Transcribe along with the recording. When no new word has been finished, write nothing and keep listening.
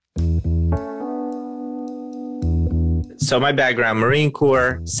So my background, Marine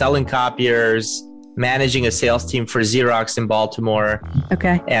Corps, selling copiers, managing a sales team for Xerox in Baltimore.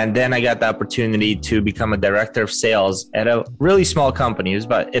 Okay. And then I got the opportunity to become a director of sales at a really small company.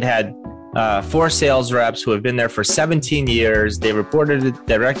 It had 4 sales reps who have been there for 17 years. They reported it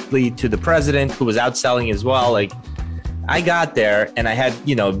directly to the president, who was out selling as well. Like, I got there and I had,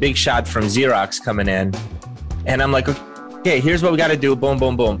 a big shot from Xerox coming in, and I'm like, okay, here's what we got to do. Boom,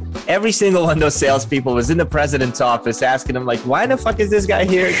 boom, boom. Every single one of those salespeople was in the president's office asking him, like, why the fuck is this guy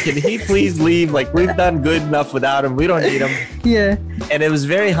here? Can he please leave? Like, we've done good enough without him. We don't need him. Yeah. And it was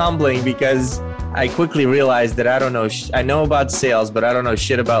very humbling because I quickly realized that I don't know. I know about sales, but I don't know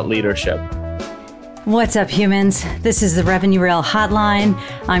shit about leadership. What's up, humans? This is the Revenue Rail Hotline.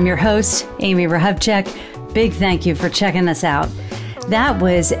 I'm your host, Amy Rahovchek. Big thank you for checking us out. That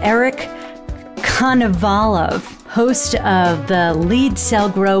was Eric Konovalov, host of the Lead, Sell,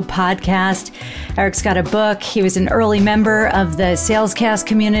 Grow podcast. Eric's got a book. He was an early member of the Salescast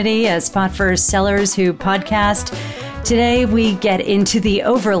community, a spot for sellers who podcast. Today, we get into the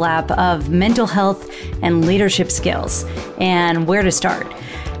overlap of mental health and leadership skills and where to start.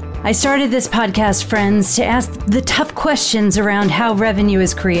 I started this podcast, friends, to ask the tough questions around how revenue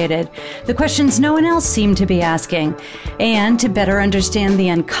is created, the questions no one else seemed to be asking, and to better understand the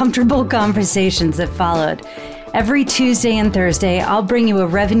uncomfortable conversations that followed. Every Tuesday and Thursday, I'll bring you a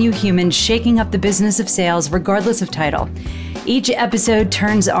revenue human shaking up the business of sales, regardless of title. Each episode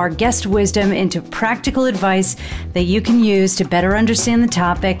turns our guest wisdom into practical advice that you can use to better understand the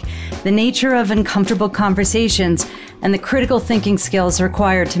topic, the nature of uncomfortable conversations, and the critical thinking skills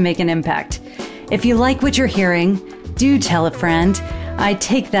required to make an impact. If you like what you're hearing, do tell a friend. I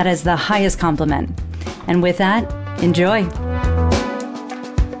take that as the highest compliment. And with that, enjoy.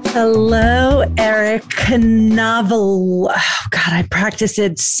 Hello, Eric Konovalov. Oh, God, I practiced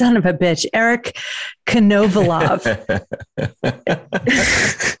it. Son of a bitch. Eric Konovalov.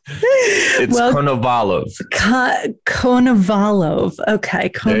 It's Konovalov. Konovalov. Okay.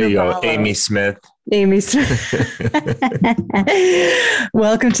 Konovalov. There you go. Amy Smith.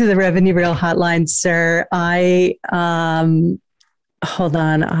 Welcome to the Revenue Rail Hotline, sir. Hold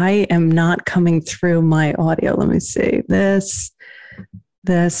on. I am not coming through my audio. Let me see.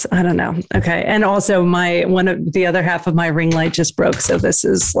 This, I don't know. Okay. And also one of the other half of my ring light just broke. So this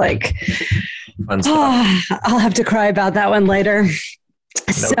is like, I'll have to cry about that one later.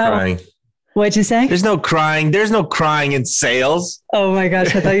 No crying. What'd you say? There's no crying. There's no crying in sales. Oh my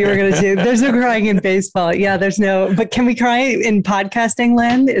gosh. I thought you were going to say there's no crying in baseball. Yeah, but can we cry in podcasting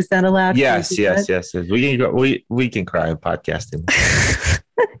land? Is that allowed? Yes. We can cry in podcasting.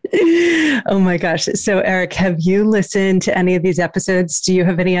 Oh my gosh. So Eric, have you listened to any of these episodes? Do you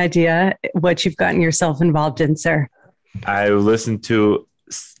have any idea what you've gotten yourself involved in, sir? I listened to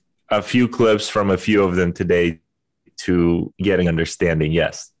a few clips from a few of them today to getting understanding.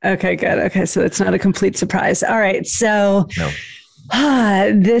 Yes. Okay, good. Okay. So it's not a complete surprise. All right. So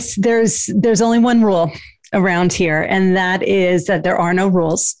there's only one rule around here, and that is that there are no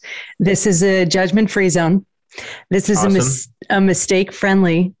rules. This is a judgment-free zone. This is awesome. A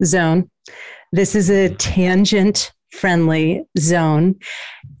mistake-friendly zone. This is a tangent-friendly zone.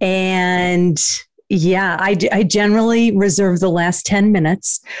 And yeah, I generally reserve the last 10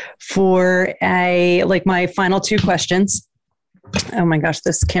 minutes for my final 2 questions. Oh my gosh,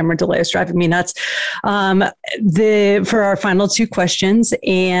 this camera delay is driving me nuts. For our final 2 questions,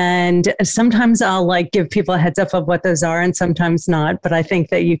 and sometimes I'll give people a heads up of what those are, and sometimes not. But I think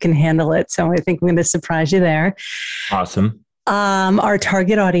that you can handle it, so I think I'm going to surprise you there. Awesome. Our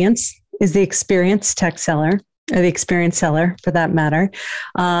target audience is the experienced tech seller, or the experienced seller, for that matter.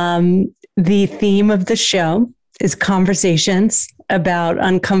 The theme of the show is conversations about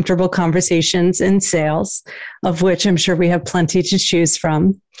uncomfortable conversations in sales, of which I'm sure we have plenty to choose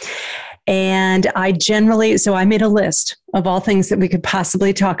from. And I made a list of all things that we could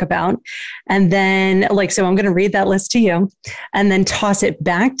possibly talk about. And then so I'm going to read that list to you and then toss it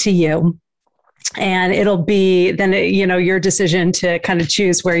back to you. And it'll be then, your decision to kind of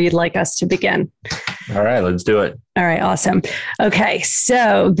choose where you'd like us to begin. All right, let's do it. All right, awesome. Okay,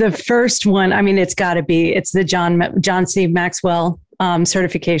 so the first one, it's the John C. Maxwell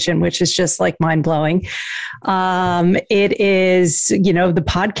certification, which is just mind blowing. It is, the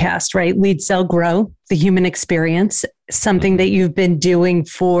podcast, right? Lead, Sell, Grow, the human experience, something that you've been doing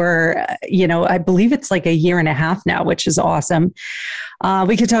for, I believe it's a year and a half now, which is awesome.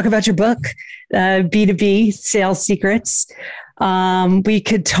 We could talk about your book, B2B Sales Secrets. We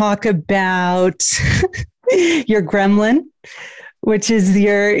could talk about your gremlin. which is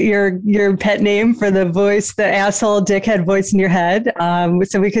your pet name for the voice, the asshole dickhead voice in your head.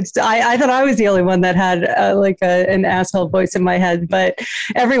 So we could. I thought I was the only one that had an asshole voice in my head, but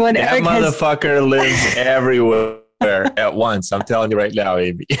everyone. That Eric motherfucker lives everywhere at once. I'm telling you right now,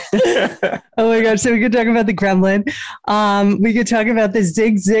 Amy. Oh my God. So we could talk about the Gremlin. We could talk about the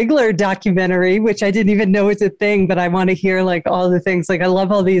Zig Ziglar documentary, which I didn't even know was a thing, but I want to hear like all the things. Like I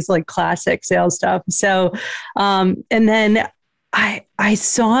love all these like classic sales stuff. So, and then I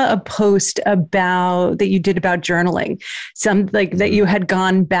saw a post that you did about journaling, that you had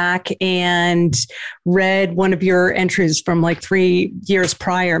gone back and read one of your entries from like 3 years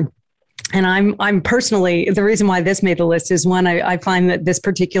prior. And I'm personally, the reason why this made the list is one, I find that this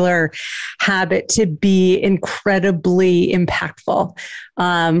particular habit to be incredibly impactful,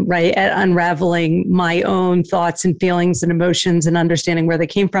 right? At unraveling my own thoughts and feelings and emotions and understanding where they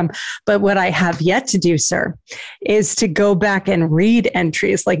came from. But what I have yet to do, sir, is to go back and read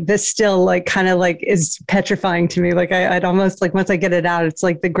entries like this. Still like kind of like is petrifying to me. Like I'd almost like once I get it out, it's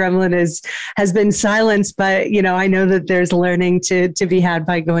like the gremlin has been silenced, but I know that there's learning to be had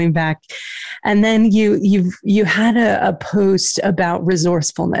by going back. And then you had a post about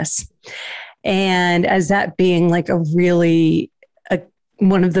resourcefulness, and as that being like one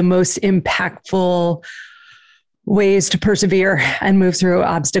of the most impactful ways to persevere and move through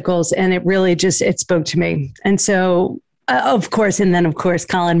obstacles. And it really it spoke to me. And so of course,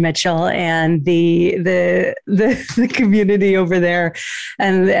 Colin Mitchell and the community over there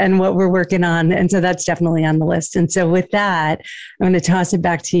and what we're working on. And so that's definitely on the list. And so with that, I'm going to toss it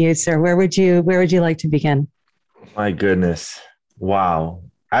back to you, sir. Where would you like to begin? My goodness. Wow.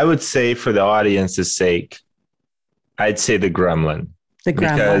 I would say for the audience's sake, I'd say the Gremlin. The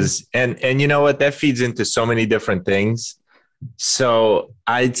Gremlin. Because, and you know what? That feeds into so many different things. So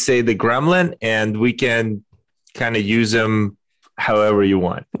I'd say the Gremlin, and we can kind of use them however you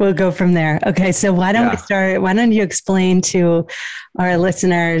want. We'll go from there. Okay. So why don't we start? Why don't you explain to our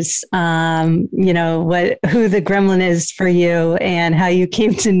listeners, who the Gremlin is for you and how you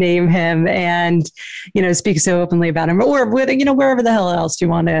came to name him and, speak so openly about him, or wherever the hell else you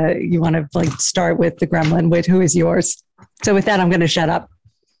want to like start with the Gremlin, who is yours. So with that, I'm going to shut up.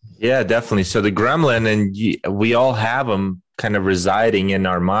 Yeah, definitely. So the Gremlin, and we all have them kind of residing in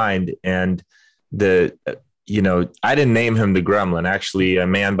our mind, and I didn't name him the Gremlin. Actually, a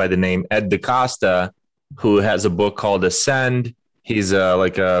man by the name Ed DaCosta, who has a book called Ascend. He's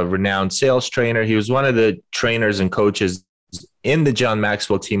like a renowned sales trainer. He was one of the trainers and coaches in the John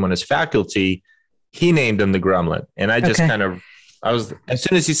Maxwell team on his faculty. He named him the Gremlin. And I just as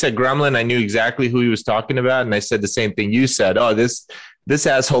soon as he said Gremlin, I knew exactly who he was talking about. And I said the same thing you said. Oh, this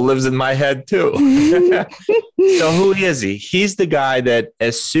asshole lives in my head too. So who is he? He's the guy that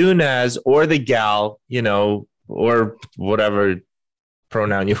as soon as, or the gal, or whatever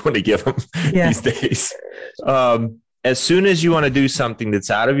pronoun you want to give him these days. As soon as you want to do something that's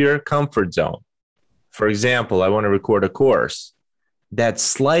out of your comfort zone, for example, I want to record a course, that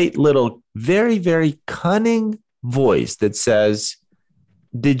slight little, very, very cunning voice that says,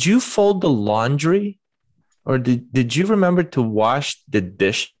 did you fold the laundry? Or did you remember to wash the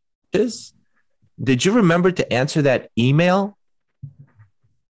dishes? Did you remember to answer that email?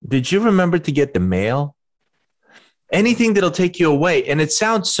 Did you remember to get the mail? Anything that'll take you away. And it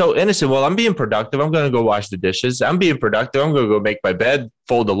sounds so innocent. Well, I'm being productive. I'm going to go wash the dishes. I'm being productive. I'm going to go make my bed,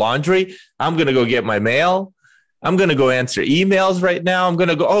 fold the laundry. I'm going to go get my mail. I'm going to go answer emails right now. I'm going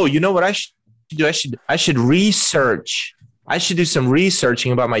to go, oh, you know what I should do? I should research. I should do some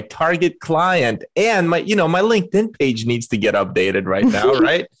researching about my target client, and my LinkedIn page needs to get updated right now,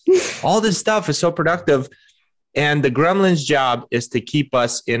 right? All this stuff is so productive. And the Gremlin's job is to keep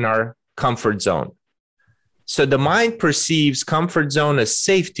us in our comfort zone. So the mind perceives comfort zone as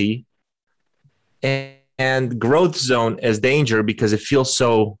safety and growth zone as danger because it feels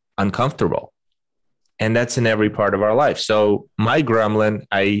so uncomfortable. And that's in every part of our life. So my Gremlin,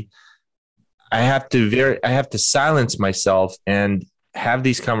 I have to silence myself and have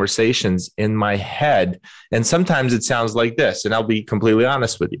these conversations in my head. And sometimes it sounds like this, and I'll be completely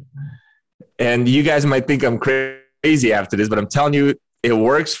honest with you. And you guys might think I'm crazy after this, but I'm telling you, it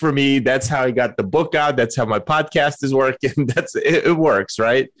works for me. That's how I got the book out. That's how my podcast is working. It works,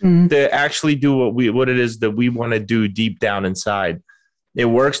 right? Mm-hmm. To actually do what it is that we want to do deep down inside. It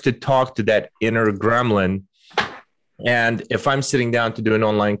works to talk to that inner Gremlin. And if I'm sitting down to do an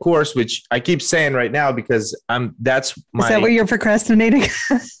online course, which I keep saying right now because is that what you're procrastinating?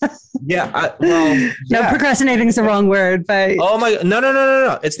 No, procrastinating is the wrong word, but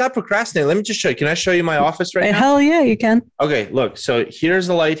no. It's not procrastinating. Let me just show you. Can I show you my office right now? Hell yeah, you can. Okay, look. So here's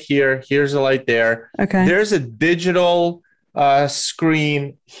a light here. Here's a light there. Okay. There's a digital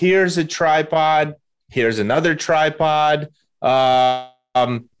screen. Here's a tripod. Here's another tripod.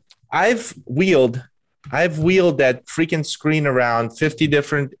 I've wheeled that freaking screen around 50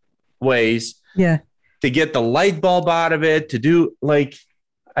 different ways. Yeah. To get the light bulb out of it, to do like,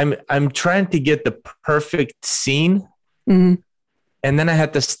 I'm trying to get the perfect scene. Mm-hmm. And then I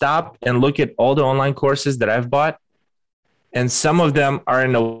had to stop and look at all the online courses that I've bought. And some of them are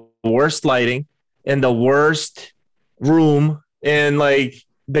in the worst lighting, in the worst room, and like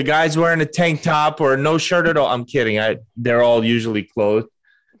the guy's wearing a tank top or no shirt at all. I'm kidding. They're all usually clothed.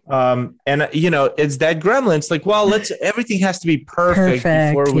 And it's that gremlin. It's like, well, everything has to be perfect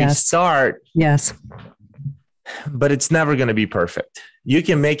before we start. Yes. But it's never going to be perfect. You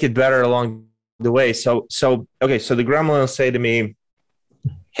can make it better along the way. So the gremlin will say to me,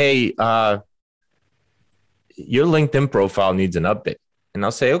 hey, your LinkedIn profile needs an update. And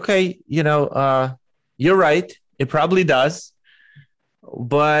I'll say, okay, you're right. It probably does.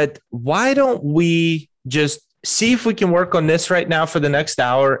 But why don't we just see if we can work on this right now for the next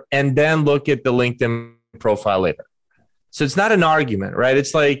hour and then look at the LinkedIn profile later? So it's not an argument, right?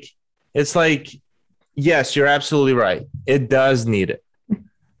 It's like, yes, you're absolutely right. It does need it.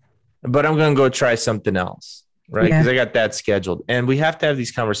 But I'm going to go try something else, right? Because I got that scheduled. And we have to have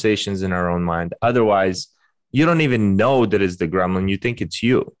these conversations in our own mind. Otherwise, you don't even know that it's the gremlin. You think it's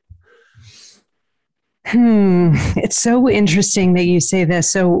you. It's so interesting that you say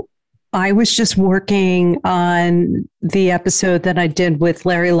this. So I was just working on the episode that I did with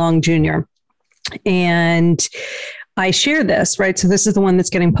Larry Long Jr. And I share this, right? So this is the one that's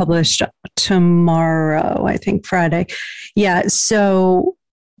getting published tomorrow, I think Friday. Yeah. So,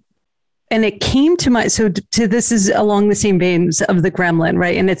 and it came to my, this is along the same veins of the gremlin,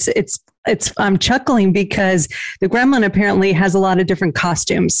 right? And I'm chuckling because the gremlin apparently has a lot of different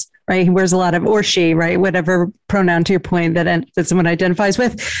costumes, right? He wears a lot of, or she, right? Whatever pronoun to your point that someone identifies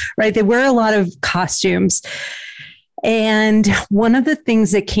with, right? They wear a lot of costumes. And one of the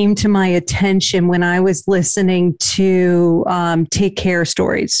things that came to my attention when I was listening to Take Care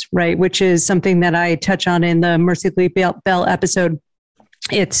Stories, right, which is something that I touch on in the Mercy Lee Bell episode,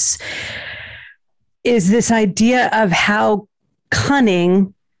 is this idea of how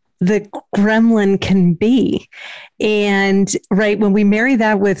cunning the gremlin can be. And right, when we marry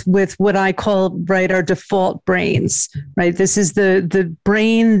that with what I call, right, our default brains, right? This is the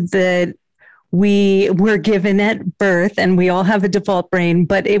brain that we were given at birth, and we all have a default brain,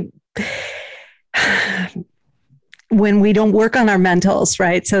 but when we don't work on our mentals,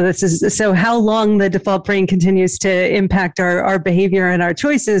 right? So how long the default brain continues to impact our behavior and our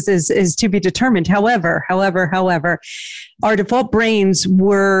choices is to be determined. However, our default brains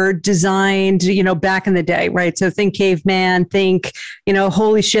were designed, back in the day, right? So think caveman, think,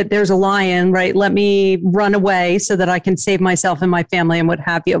 holy shit, there's a lion, right? Let me run away so that I can save myself and my family and what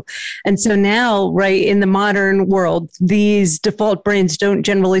have you. And so now, right, in the modern world, these default brains don't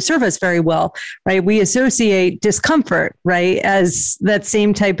generally serve us very well, right? We associate discomfort, right, as that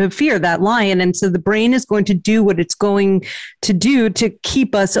same type of fear, that lion. And so the brain is going to do what it's going to do to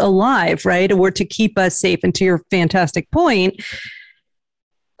keep us alive, right? Or to keep us safe. And to your fantastic point,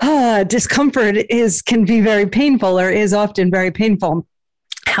 discomfort can be very painful, or is often very painful.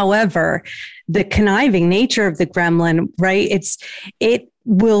 However, the conniving nature of the gremlin, right? It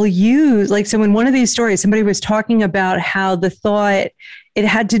will use, like, so in one of these stories, somebody was talking about how the thought, it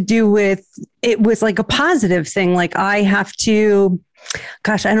had to do with, it was like a positive thing. Like, I have to,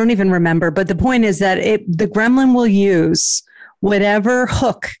 gosh, I don't even remember. But the point is that the gremlin will use whatever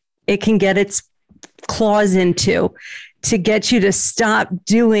hook it can get its claws into to get you to stop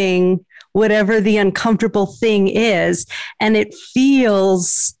doing whatever the uncomfortable thing is. And it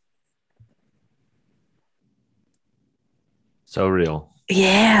feels so real.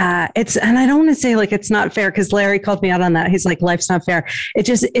 Yeah. And I don't want to say like, it's not fair, because Larry called me out on that. He's like, life's not fair.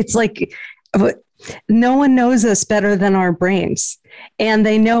 It's like, no one knows us better than our brains. And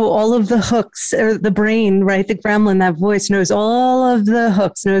they know all of the hooks, or the brain, right? The gremlin, that voice knows all of the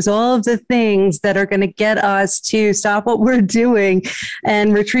hooks, knows all of the things that are going to get us to stop what we're doing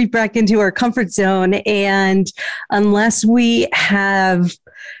and retreat back into our comfort zone. And unless we have,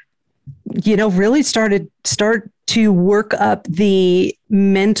 really start to work up the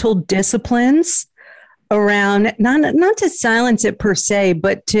mental disciplines around, not to silence it per se,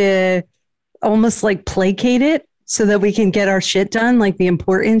 but to almost like placate it so that we can get our shit done, like the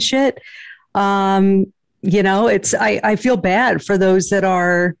important shit. I feel bad for those that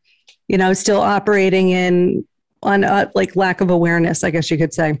are, still operating on like lack of awareness, I guess you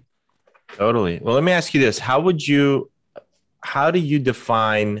could say. Totally. Well, let me ask you this. How do you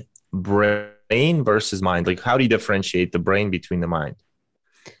define brain brain versus mind? Like, how do you differentiate the brain between the mind?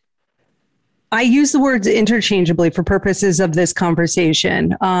 I use the words interchangeably for purposes of this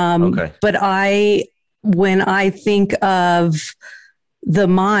conversation. Okay. But when I think of the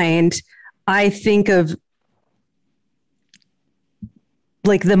mind, I think of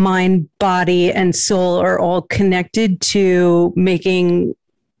like the mind, body, and soul are all connected to making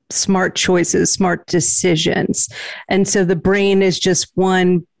smart choices, smart decisions. And so the brain is just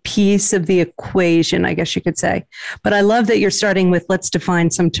one piece of the equation, I guess you could say. But I love that you're starting with, let's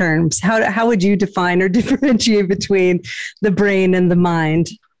define some terms. How would you define or differentiate between the brain and the mind?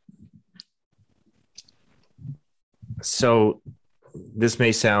 So this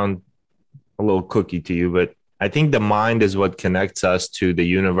may sound a little cookie to you, but I think the mind is what connects us to the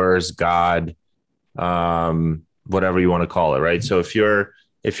universe, God, whatever you want to call it, right? So if you're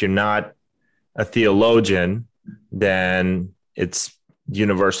not a theologian, then it's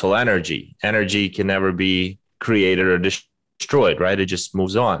universal energy. Energy can never be created or destroyed, right? It just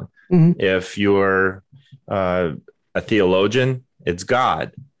moves on. Mm-hmm. If you're a theologian, it's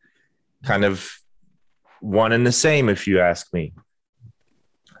God. Kind of one and the same, if you ask me.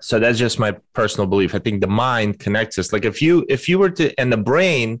 So that's just my personal belief. I think the mind connects us. Like if you were to, and the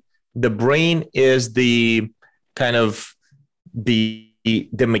brain is the kind of the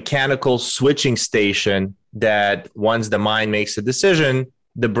mechanical switching station that once the mind makes a decision,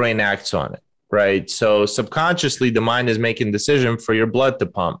 the brain acts on it, right? So subconsciously, the mind is making a decision for your blood to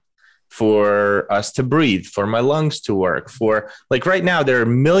pump, for us to breathe, for my lungs to work, for like right now, there are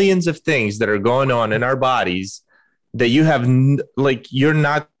millions of things that are going on in our bodies that you have, like you're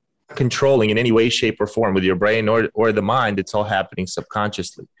not controlling in any way, shape, or form with your brain or the mind. It's all happening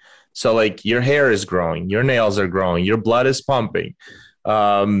subconsciously. So like your hair is growing, your nails are growing, your blood is pumping.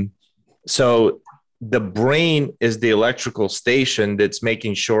 So the brain is the electrical station that's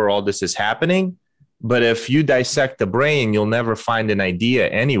making sure all this is happening. But if you dissect the brain, you'll never find an idea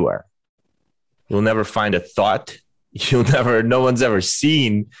anywhere. You'll never find a thought. No one's ever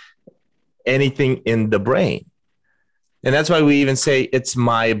seen anything in the brain. And that's why we even say it's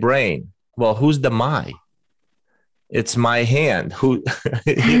my brain. Well, who's the my? It's my hand. Who,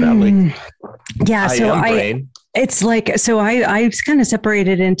 yeah. It's like, so I kind of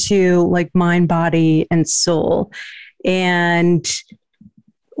separated into like mind, body, and soul,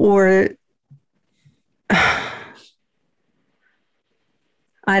 or I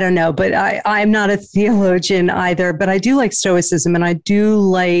don't know, but I'm not a theologian either, but I do like Stoicism and I do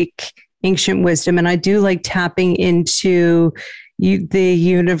like ancient wisdom and I do like tapping into the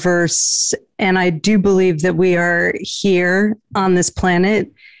universe. And I do believe that we are here on this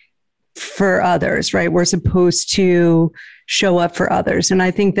planet for others, right? We're supposed to show up for others. And I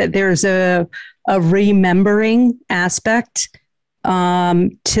think that there's a remembering aspect to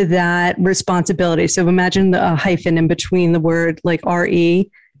that responsibility. So imagine a hyphen in between the word like RE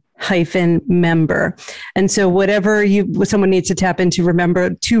hyphen member. And so whatever someone needs to tap into,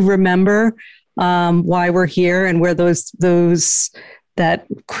 remember why we're here and where that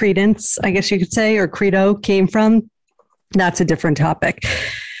credence, I guess you could say, or credo came from. That's a different topic.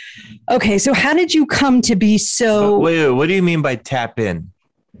 Okay. So how did you come to be so... Wait, what do you mean by tap in?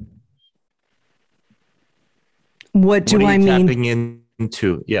 What do I mean? Tapping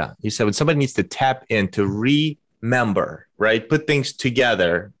into, yeah. You said when somebody needs to tap in to remember, right? Put things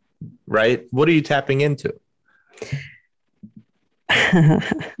together, right? What are you tapping into?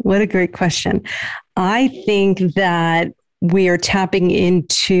 What a great question. I think that we are tapping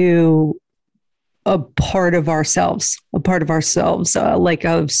into a part of ourselves, like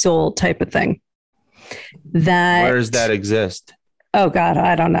a soul type of thing. Where does that exist? Oh God,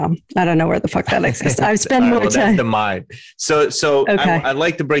 I don't know. I don't know where the fuck that exists. I've spent more time. That's the mind. So okay. I'd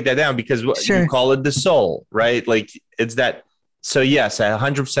like to break that down because you call it the soul, right? Like it's that. So yes, I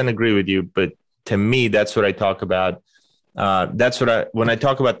 100% agree with you. But to me, that's what I talk about. When I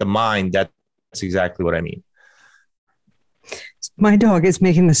talk about the mind, that's exactly what I mean. My dog is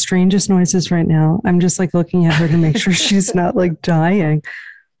making the strangest noises right now. I'm just like looking at her to make sure she's not like dying.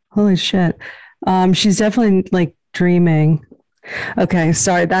 Holy shit. She's definitely like dreaming. Okay,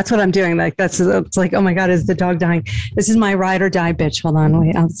 sorry. That's what I'm doing. Like it's like, oh my God, is the dog dying? This is my ride or die bitch. Hold on,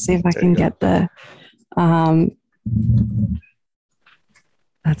 wait. I'll see if I can get the.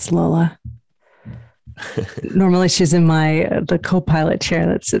 That's Lola. Normally she's in the co-pilot chair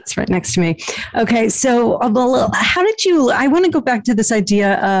that sits right next to me. Okay, so how did you? I want to go back to this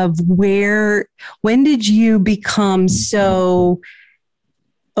idea of when did you become so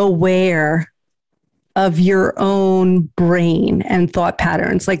aware of your own brain and thought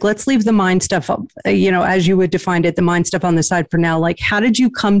patterns? Like, let's leave the mind stuff up, as you would define it, the mind stuff on the side for now. Like, how did you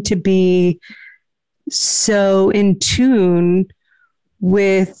come to be so in tune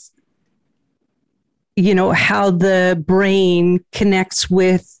with, how the brain connects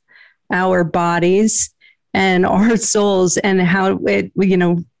with our bodies and our souls, and how it,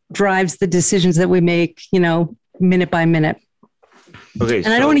 drives the decisions that we make, minute by minute. Okay. And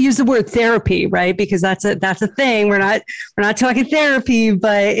I don't want to use the word therapy, right? Because that's a thing. We're not talking therapy,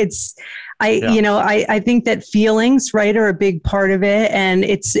 but I think that feelings, right, are a big part of it. And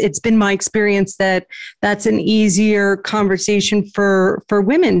it's been my experience that that's an easier conversation for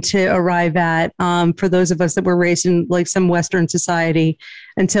women to arrive at, for those of us that were raised in like some Western society.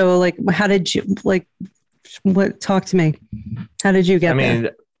 And so like, how did you talk to me? How did you get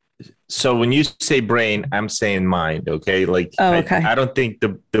there? So when you say brain, I'm saying mind. Okay. I don't think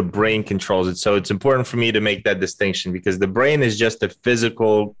the brain controls it. So it's important for me to make that distinction, because the brain is just a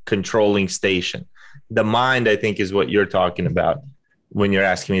physical controlling station. The mind, I think, is what you're talking about when you're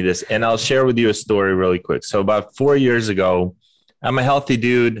asking me this. And I'll share with you a story really quick. So about 4 years ago, I'm a healthy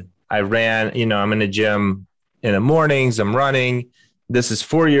dude. I ran, I'm in the gym in the mornings, I'm running. This is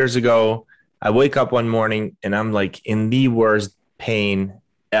 4 years ago. I wake up one morning and I'm like in the worst pain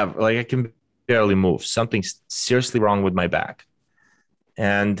ever. Like I can barely move. Something's seriously wrong with my back.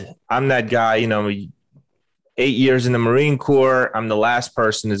 And I'm that guy, 8 years in the Marine Corps. I'm the last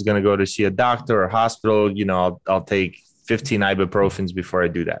person that's going to go to see a doctor or hospital. I'll take 15 ibuprofens before I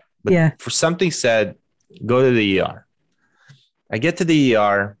do that. But for something said, go to the ER. I get to the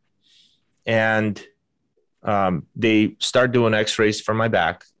ER and they start doing x-rays for my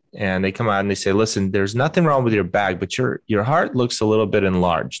back. And they come out and they say, listen, there's nothing wrong with your back, but your heart looks a little bit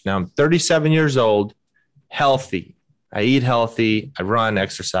enlarged. Now I'm 37 years old, healthy. I eat healthy. I run,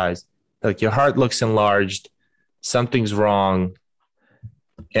 exercise. Like, your heart looks enlarged. Something's wrong.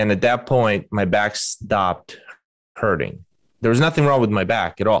 And at that point, my back stopped hurting. There was nothing wrong with my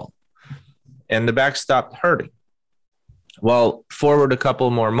back at all. And the back stopped hurting. Well, forward a couple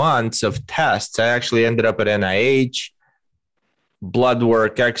more months of tests, I actually ended up at NIH. Blood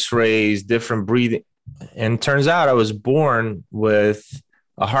work, x-rays, different breathing. And turns out I was born with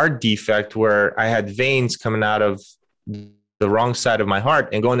a heart defect where I had veins coming out of the wrong side of my heart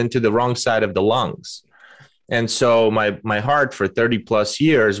and going into the wrong side of the lungs. And so my heart for 30 plus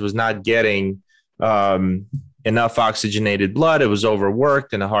years was not getting enough oxygenated blood. It was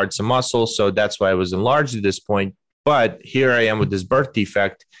overworked and it had some muscle. So that's why I was enlarged at this point. But here I am with this birth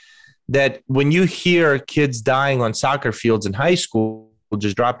defect. That when you hear kids dying on soccer fields in high school,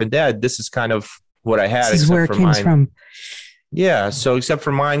 just dropping dead, this is kind of what I had. This is where it came from. Yeah. So except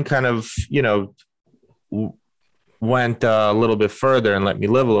for mine kind of, went a little bit further and let me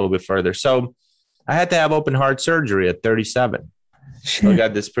live a little bit further. So I had to have open heart surgery at 37. So I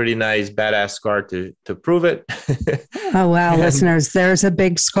got this pretty nice badass scar to prove it. Oh, wow. Listeners, there's a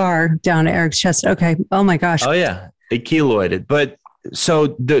big scar down Eric's chest. Okay. Oh my gosh. Oh yeah. It keloided. But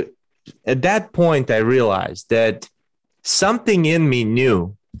so at that point, I realized that something in me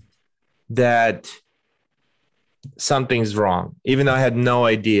knew that something's wrong, even though I had no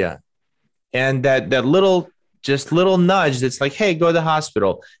idea. And that little nudge that's like, hey, go to the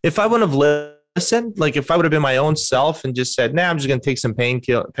hospital. If I wouldn't have listened, like if I would have been my own self and just said, I'm just going to take some pain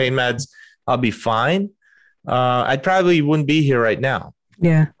meds, I'll be fine. I probably wouldn't be here right now.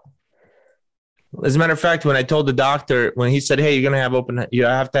 Yeah. As a matter of fact, when I told the doctor, when he said, hey, you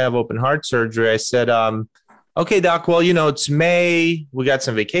have to have open heart surgery, I said, okay, doc, well, it's May. We got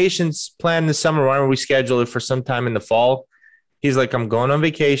some vacations planned this summer. Why don't we schedule it for some time in the fall? He's like, I'm going on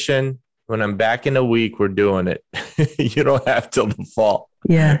vacation. When I'm back in a week, we're doing it. You don't have till the fall.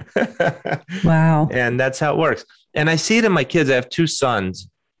 Yeah. Wow. And that's how it works. And I see it in my kids. I have two sons.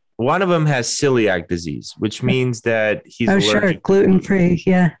 One of them has celiac disease, which means that he's allergic. Gluten-free.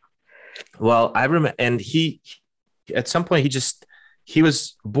 Yeah. Well, I remember, and he, at some point, he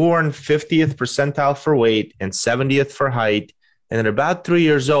was born 50th percentile for weight and 70th for height. And at about 3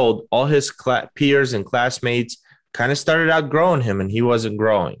 years old, all his peers and classmates kind of started outgrowing him, and he wasn't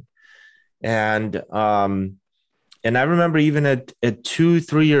growing. And I remember even at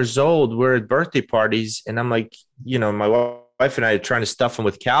 2-3 years old, we're at birthday parties, and I'm like, my wife and I are trying to stuff him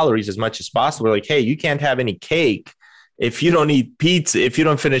with calories as much as possible. We're like, hey, you can't have any cake if you don't eat pizza, if you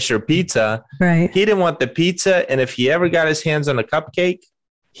don't finish your pizza. Right. He didn't want the pizza. And if he ever got his hands on a cupcake,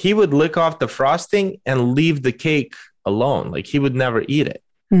 he would lick off the frosting and leave the cake alone. Like, he would never eat it.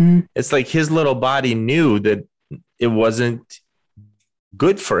 Mm-hmm. It's like his little body knew that it wasn't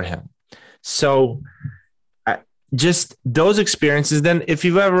good for him. So just those experiences. Then if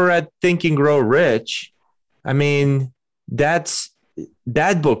you've ever read Think and Grow Rich, I mean, that's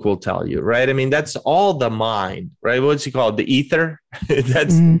that book will tell you, right? I mean, that's all the mind, right? What's it called? The ether.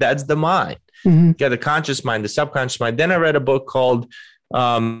 That's the mind. You got the conscious mind, the subconscious mind. Then I read a book called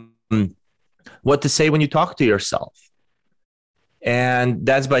What to Say When You Talk to Yourself. And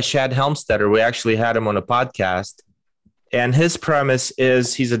that's by Shad Helmstetter. We actually had him on a podcast. And his premise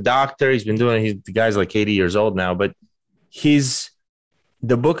is, he's a doctor. He's been doing it. The guy's like 80 years old now, but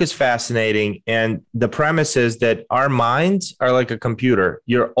the book is fascinating. And the premise is that our minds are like a computer.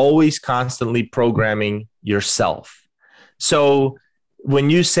 You're always constantly programming yourself. So when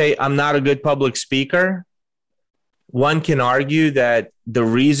you say, I'm not a good public speaker, one can argue that the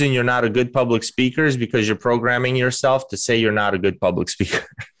reason you're not a good public speaker is because you're programming yourself to say you're not a good public speaker.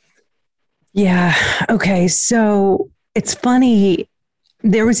 Yeah. Okay. So it's funny.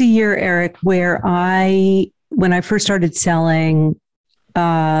 There was a year, Eric, where when I first started selling,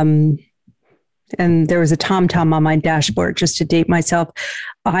 and there was a TomTom on my dashboard, just to date myself.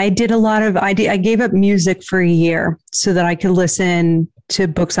 I gave up music for a year so that I could listen to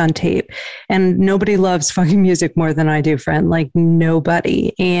books on tape. And nobody loves fucking music more than I do, friend. Like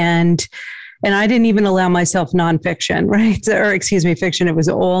nobody. And I didn't even allow myself nonfiction, right? Or excuse me, fiction. It was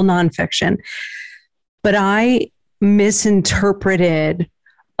all nonfiction. But I misinterpreted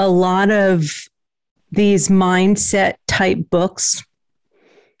a lot of these mindset type books,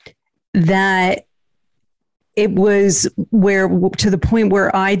 that it was to the point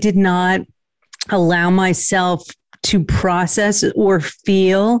where I did not allow myself to process or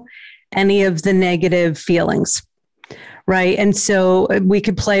feel any of the negative feelings. Right. And so we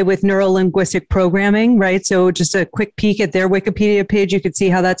could play with neuro-linguistic programming, right? So just a quick peek at their Wikipedia page, you could see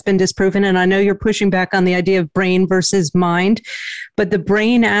how that's been disproven. And I know you're pushing back on the idea of brain versus mind, but the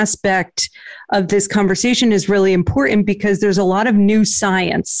brain aspect of this conversation is really important because there's a lot of new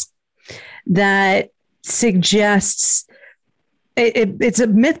science that suggests it's a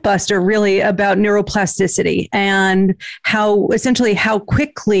myth buster really about neuroplasticity and how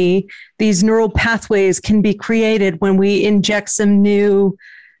quickly these neural pathways can be created when we inject some new,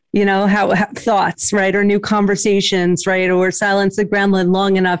 how thoughts, right? Or new conversations, right? Or silence the gremlin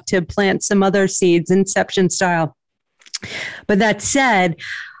long enough to plant some other seeds, Inception style. But that said,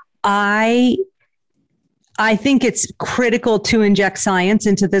 I think it's critical to inject science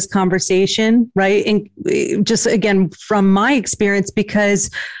into this conversation, right? And just again, from my experience,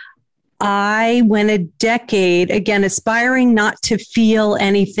 because I went a decade, again, aspiring not to feel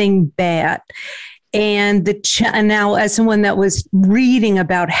anything bad. And now as someone that was reading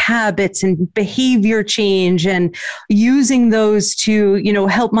about habits and behavior change and using those to,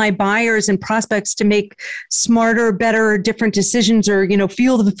 help my buyers and prospects to make smarter, better, different decisions, or,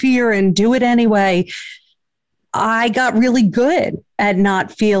 feel the fear and do it anyway, I got really good at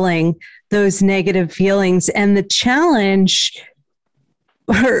not feeling those negative feelings. And the challenge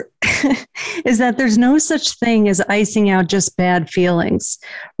is that there's no such thing as icing out just bad feelings,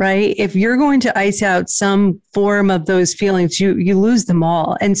 right? If you're going to ice out some form of those feelings, you lose them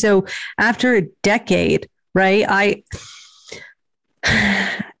all. And so after a decade, right,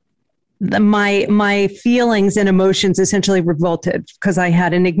 my feelings and emotions essentially revolted because I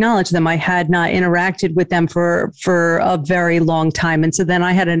hadn't acknowledged them. I had not interacted with them for a very long time. And so then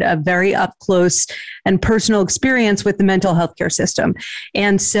I had a very up close and personal experience with the mental health care system.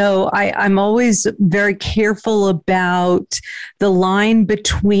 And so I'm always very careful about the line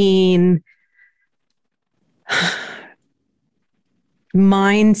between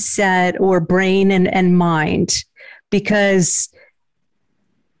mindset or brain and mind, because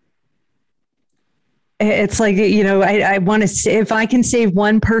it's like, I want to say, if I can save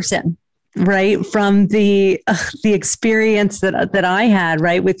one person, right, from the experience that I had,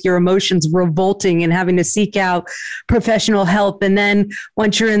 right, with your emotions revolting and having to seek out professional help. And then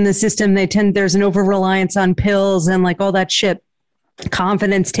once you're in the system, there's an over-reliance on pills and like all that shit.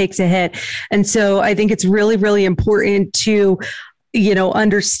 Confidence takes a hit. And so I think it's really, really important to,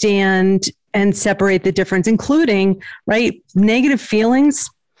 understand and separate the difference, including, right, negative feelings.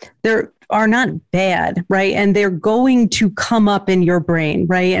 They're are not bad, right? And they're going to come up in your brain,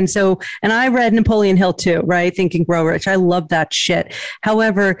 right? And I read Napoleon Hill too, right? Think and Grow Rich. I love that shit.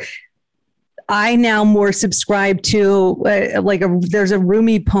 However, I now more subscribe to there's a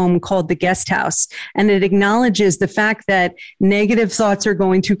Rumi poem called The Guest House, and it acknowledges the fact that negative thoughts are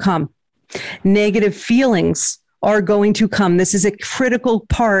going to come. Negative feelings are going to come. This is a critical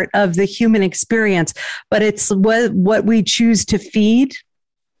part of the human experience, but it's what we choose to feed,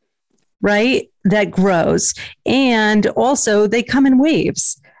 right, that grows. And also they come in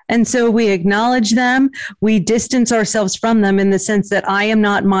waves. And so we acknowledge them. We distance ourselves from them in the sense that I am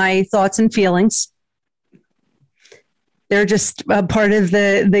not my thoughts and feelings. They're just a part of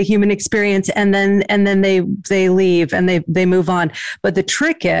the human experience, and then they leave and they move on. But the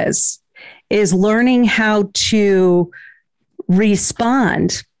trick is learning how to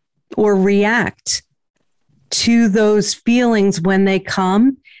respond or react to those feelings when they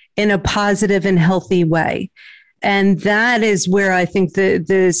come in a positive and healthy way. And that is where I think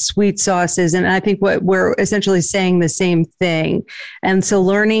the sweet sauce is. And I think what we're essentially saying the same thing. And so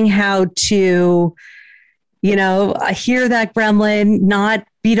learning how to, hear that gremlin, not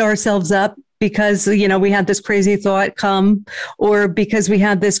beat ourselves up because, we had this crazy thought come, or because we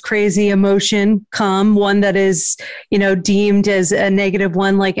had this crazy emotion come, one that is, deemed as a negative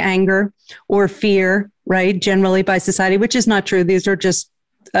one, like anger or fear, right? Generally by society, which is not true. These are just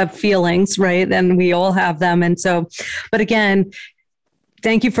feelings, right? And we all have them. And so, but again,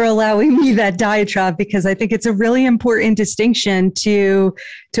 thank you for allowing me that diatribe, because I think it's a really important distinction to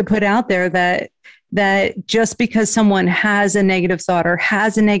put out there, that just because someone has a negative thought or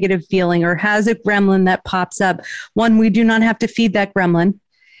has a negative feeling or has a gremlin that pops up, one, we do not have to feed that gremlin.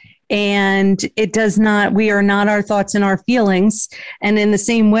 And we are not our thoughts and our feelings. And in the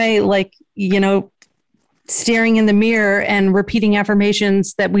same way, like, staring in the mirror and repeating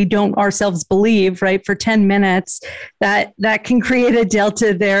affirmations that we don't ourselves believe, right, for 10 minutes, that can create a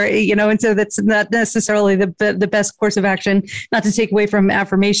delta there, and so that's not necessarily the best course of action, not to take away from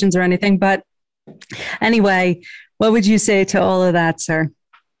affirmations or anything. But anyway, what would you say to all of that, sir?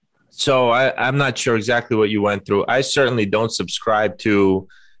 So I'm not sure exactly what you went through. I certainly don't subscribe to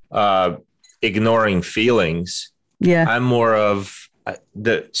ignoring feelings. Yeah. I'm more of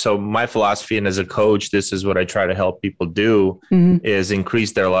so my philosophy, and as a coach, this is what I try to help people do, is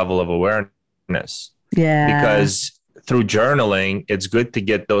increase their level of awareness. Yeah. Because through journaling, it's good to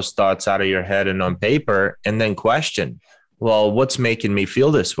get those thoughts out of your head and on paper, and then question, well, what's making me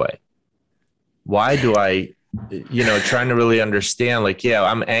feel this way? Why do I, trying to really understand, like, yeah,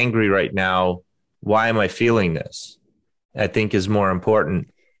 I'm angry right now. Why am I feeling this? I think is more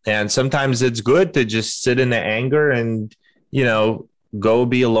important. And sometimes it's good to just sit in the anger and, go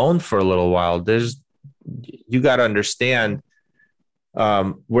be alone for a little while. You got to understand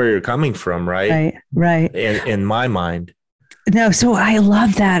where you're coming from, right? Right. In my mind. No, so I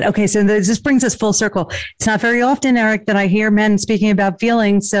love that. Okay, so this brings us full circle. It's not very often, Eric, that I hear men speaking about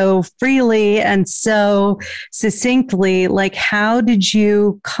feelings so freely and so succinctly. Like, how did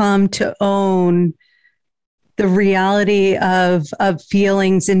you come to own the reality of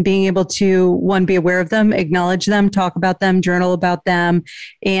feelings and being able to, one, be aware of them, acknowledge them, talk about them, journal about them,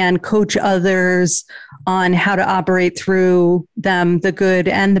 and coach others on how to operate through them, the good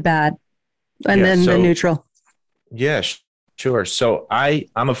and the bad, and then the neutral? Yes. Sure. So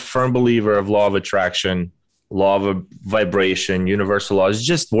I'm a firm believer of law of attraction, law of vibration, universal laws. It's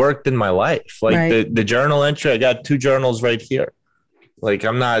just worked in my life. Like the journal entry, I got 2 journals right here. Like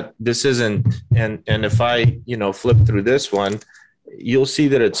this isn't, and if I, flip through this one, you'll see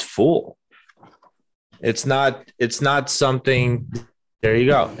that it's full. It's not something, there you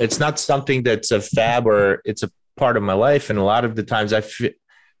go. It's not something that's a fab, or it's a part of my life. And a lot of the times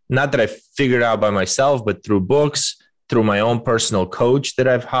not that I figured out by myself, but through books, through my own personal coach that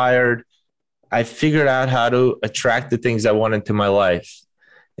I've hired, I figured out how to attract the things I want into my life.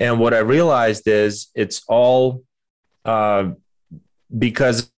 And what I realized is it's all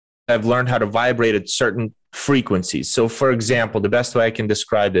because I've learned how to vibrate at certain frequencies. So for example, the best way I can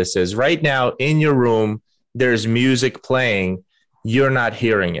describe this is right now in your room, there's music playing, you're not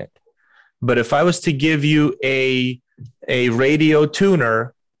hearing it. But if I was to give you a radio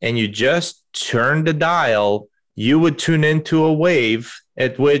tuner and you just turn the dial, you would tune into a wave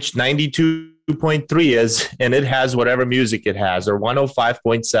at which 92.3 is, and it has whatever music it has, or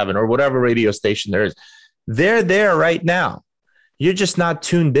 105.7, or whatever radio station there is. They're there right now. You're just not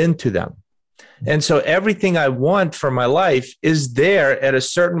tuned into them. And so everything I want for my life is there at a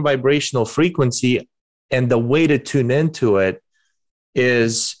certain vibrational frequency. And the way to tune into it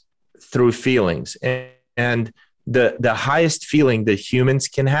is through feelings. And the highest feeling that humans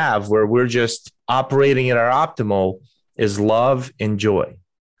can have, where we're just operating at our optimal, is love and joy.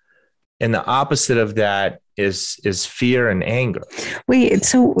 And the opposite of that is fear and anger. Wait,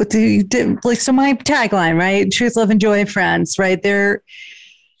 so my tagline, right? Truth, love, and joy, friends, right? They're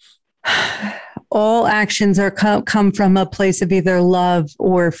all actions are come from a place of either love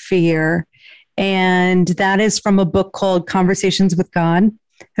or fear. And that is from a book called Conversations with God.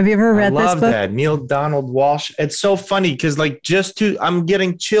 Have you ever read this book? I love that. Neil Donald Walsch. It's so funny because I'm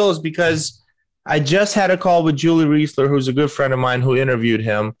getting chills because I just had a call with Julie Riesler, who's a good friend of mine, who interviewed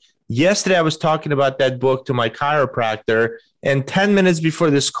him Yesterday, I was talking about that book to my chiropractor, and 10 minutes before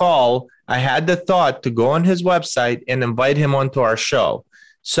this call, I had the thought to go on his website and invite him onto our show.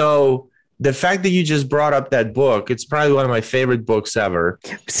 So the fact that you just brought up that book, it's probably one of my favorite books ever.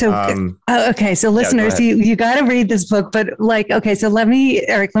 So, okay. So listeners, you got to read this book, but okay. So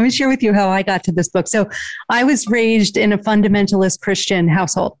Eric, let me share with you how I got to this book. So I was raised in a fundamentalist Christian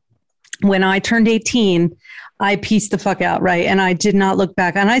household. When I turned 18, I pieced the fuck out, right? And I did not look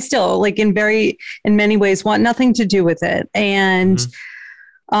back. And I still, in many ways, want nothing to do with it. And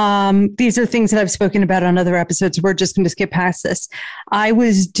these are things that I've spoken about on other episodes. We're just going to skip past this. I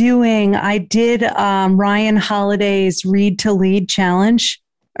did Ryan Holiday's Read to Lead challenge.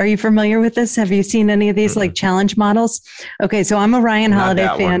 Are you familiar with this? Have you seen any of these challenge models? Okay, so I'm a Ryan Holiday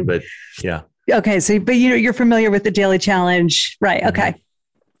fan. But yeah. Okay, so but you're familiar with the daily challenge, right? Okay.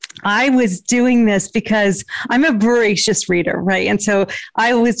 I was doing this because I'm a voracious reader, right? And so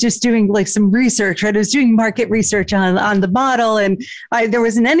I was just doing some research, right? I was doing market research on the model, and there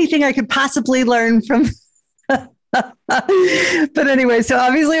wasn't anything I could possibly learn from. But anyway, so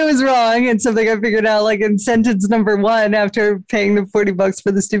obviously I was wrong, and something I figured out in sentence number 1 after paying the $40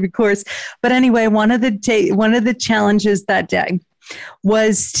 for the stupid course. But anyway, one of the challenges that day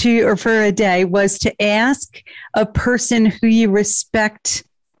was to ask a person who you respect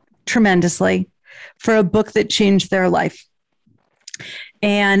tremendously for a book that changed their life.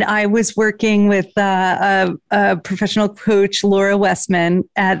 And I was working with a professional coach, Laura Westman,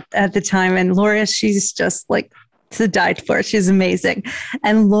 at the time. And Laura, she's just to die for. She's amazing.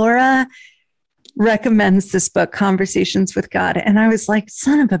 And Laura recommends this book, Conversations with God. And I was like,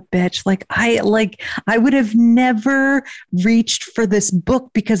 son of a bitch. I would have never reached for this book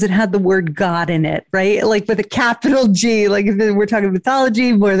because it had the word God in it, right? With a capital G, if we're talking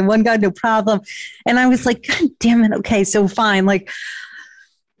mythology, more than one God, no problem. And I was like, God damn it. Okay, so fine.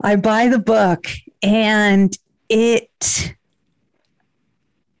 I buy the book, and it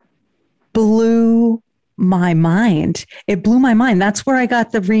blew my mind. It blew my mind. That's where I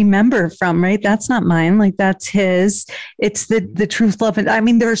got the remember from, right? That's not mine. That's his. It's the truth, love. And I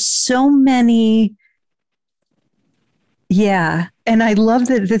mean, there are so many. Yeah. And I love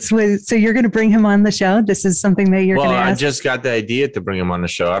that so you're going to bring him on the show. This is something that you're going to ask. I just got the idea to bring him on the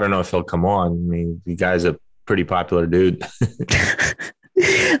show. I don't know if he'll come on. I mean, the guy's a pretty popular dude.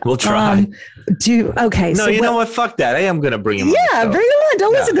 We'll try. Okay. No, you know what? Fuck that. I am going to bring him on. Yeah, bring him on.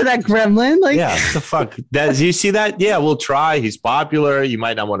 Don't listen to that gremlin. Yeah, what the fuck? Do you see that? Yeah, we'll try. He's popular. You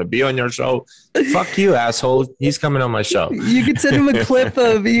might not want to be on your show. Fuck you, asshole. He's coming on my show. You could send him a clip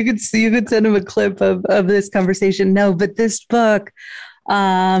of. You could send him a clip of this conversation. No, but this book.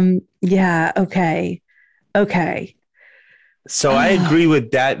 Yeah. Okay. So I agree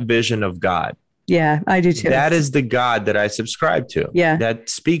with that vision of God. Yeah, I do too. That is the God that I subscribe to. Yeah. That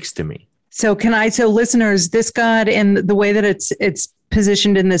speaks to me. So listeners, this God, and the way that it's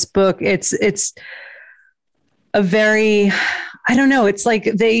positioned in this book, it's a very, I don't know. It's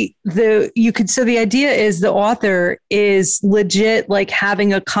the idea is the author is legit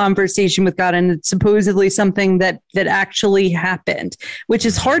having a conversation with God, and it's supposedly something that actually happened, which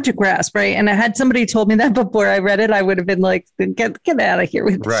is hard to grasp, right? And I had somebody told me that before I read it, I would have been like, get out of here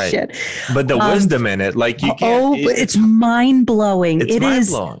with this shit. But the wisdom in it, you can't. But it's mind blowing. It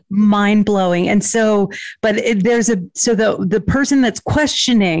is mind blowing. And so, but the person that's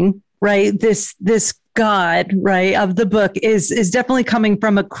questioning, right, this God, right, of the book is definitely coming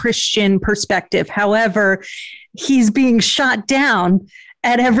from a Christian perspective. However, he's being shot down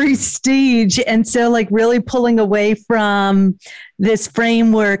at every stage. And so really pulling away from this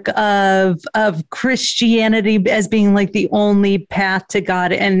framework of Christianity as being the only path to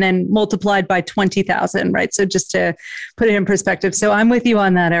God, and then multiplied by 20,000, right? So just to put it in perspective. So I'm with you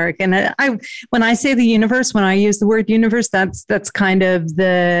on that, Eric. And when I say the universe, when I use the word universe, that's kind of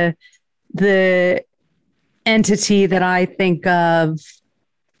the entity that I think of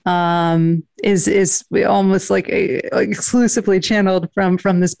is almost exclusively channeled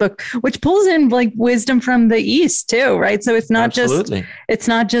from this book, which pulls in wisdom from the East too, right? So it's not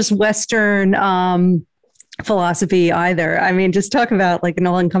just Western philosophy either. I mean, just talk about an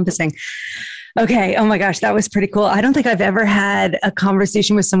all-encompassing. Okay. Oh my gosh, that was pretty cool. I don't think I've ever had a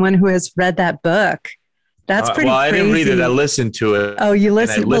conversation with someone who has read that book. That's pretty crazy. I didn't read it. I listened to it. Oh, you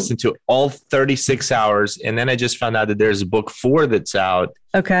listened? I listened to all 36 hours. And then I just found out that there's a book 4 that's out.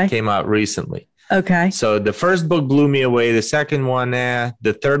 Okay. Came out recently. Okay. So the first book blew me away. The second one,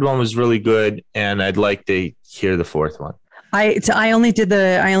 the third one was really good. And I'd like to hear the fourth one. I only did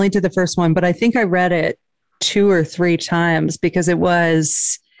the first one, but I think I read it 2 or 3 times because it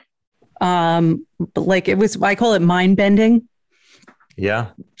was I call it mind bending. Yeah.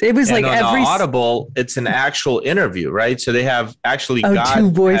 It was And like on Audible, it's an actual interview, right? So they have actually God two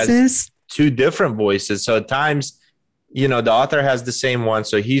voices, has two different voices. So at times, the author has the same one.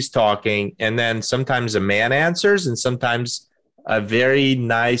 So he's talking, and then sometimes a man answers, and sometimes a very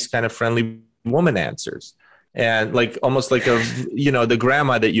nice kind of friendly woman answers. And like almost like the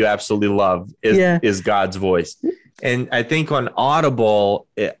grandma that you absolutely love is God's voice. And I think on Audible,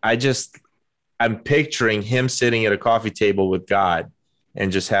 I'm picturing him sitting at a coffee table with God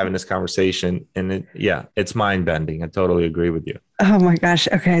and just having this conversation. And it's mind bending. I totally agree with you. Oh my gosh.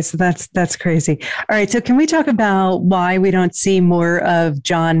 Okay. So that's crazy. All right. So can we talk about why we don't see more of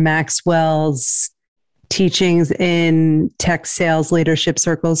John Maxwell's teachings in tech sales leadership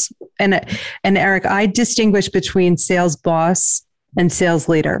circles? And Eric, I distinguish between sales boss and sales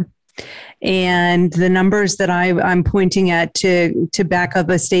leader. And the numbers that I'm pointing at to back up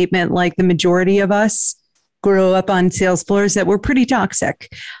a statement, like the majority of us grew up on sales floors that were pretty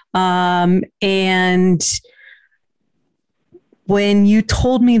toxic. And when you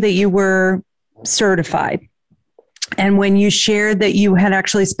told me that you were certified, and when you shared that you had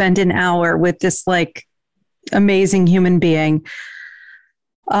actually spent an hour with this like amazing human being,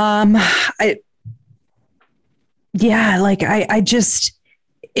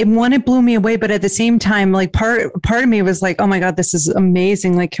 it blew me away. But at the same time, like part of me was like, oh my God, this is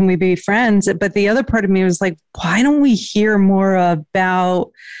amazing. Like, can we be friends? But the other part of me was like, why don't we hear more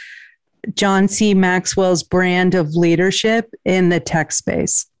about John C. Maxwell's brand of leadership in the tech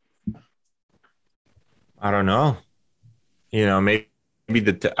space? I don't know. Maybe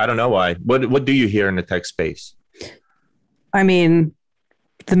I don't know why. What do you hear in the tech space? I mean,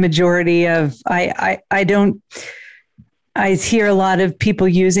 the majority of, I hear a lot of people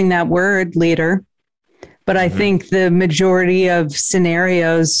using that word leader, but I think the majority of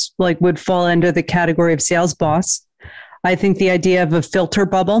scenarios like would fall under the category of sales boss. I think the idea of a filter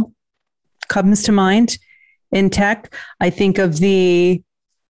bubble comes to mind in tech. I think of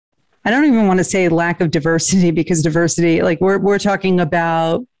I don't even want to say lack of diversity, because diversity, like we're talking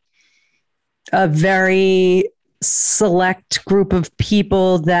about a very select group of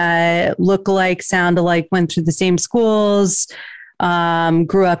people that look alike, sound alike, went through the same schools,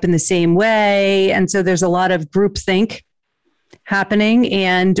 grew up in the same way. And so there's a lot of groupthink happening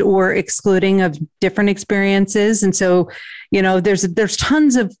and or excluding of different experiences. And so, there's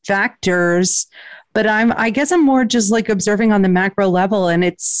tons of factors, but I guess I'm more just like observing on the macro level. And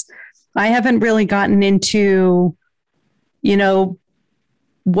I haven't really gotten into,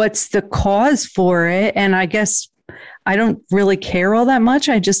 what's the cause for it. And I guess I don't really care all that much.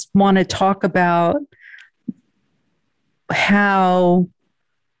 I just want to talk about how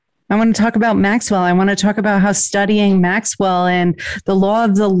I want to talk about Maxwell. I want to talk about how studying Maxwell and the law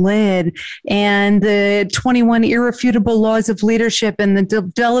of the lid and the 21 irrefutable laws of leadership and the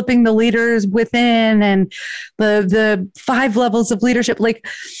developing the leaders within and the 5 levels of leadership. Like,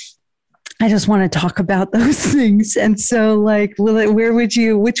 I just want to talk about those things. And so like,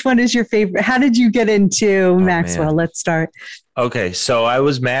 which one is your favorite? How did you get into Maxwell? Man. Let's start. Okay. So I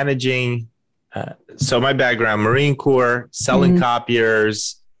was managing, my background, Marine Corps, selling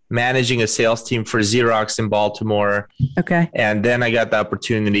copiers, managing a sales team for Xerox in Baltimore. Okay. And then I got the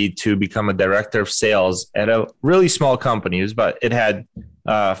opportunity to become a director of sales at a really small company. It had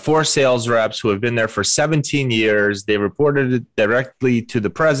 4 sales reps who have been there for 17 years. They reported it directly to the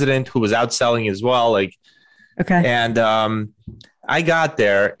president, who was outselling as well. Okay. And I got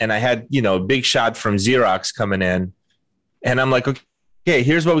there and I had, a big shot from Xerox coming in. And I'm like, okay,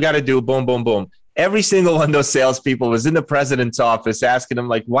 here's what we got to do. Boom, boom, boom. Every single one of those salespeople was in the president's office asking him,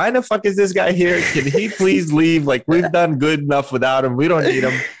 like, why the fuck is this guy here? Can he please leave? Like, we've done good enough without him. We don't need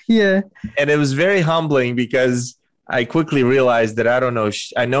him. Yeah. And it was very humbling because I quickly realized that I don't know.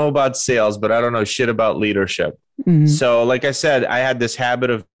 I know about sales, but I don't know shit about leadership. Mm-hmm. So like I said, I had this habit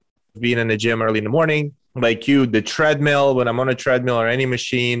of being in the gym early in the morning. Like you, the treadmill, when I'm on a treadmill or any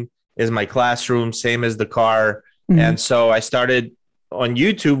machine, is my classroom, same as the car. Mm-hmm. And so I started on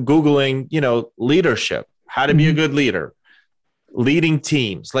YouTube Googling, leadership, how to be a good leader, leading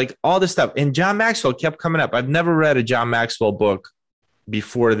teams, like all this stuff. And John Maxwell kept coming up. I've never read a John Maxwell book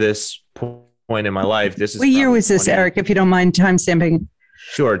before this point in my life. What year was this, Eric, if you don't mind time stamping?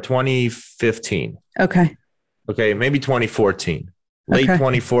 Sure. 2015. Okay. Maybe 2014, late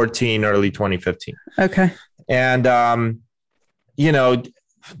 2014, early 2015. Okay. And,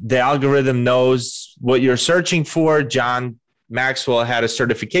 the algorithm knows what you're searching for. John Maxwell had a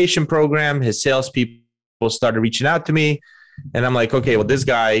certification program. His salespeople started reaching out to me. And I'm like, okay, well, this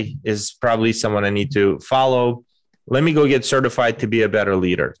guy is probably someone I need to follow. Let me go get certified to be a better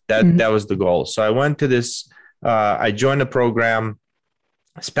leader. That was the goal. So I went to this, I joined the program.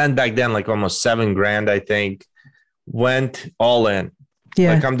 spent back then like almost $7,000, I think, went all in.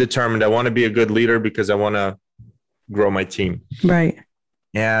 Yeah. Like I'm determined. I want to be a good leader because I want to grow my team. Right.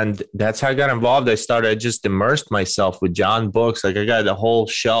 And that's how I got involved. I just immersed myself with John books. Like I got a whole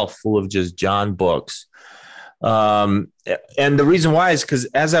shelf full of just John books. And the reason why is because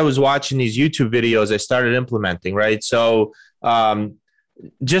as I was watching these YouTube videos, I started implementing, right? So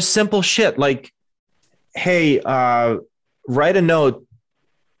just simple shit like, hey, write a note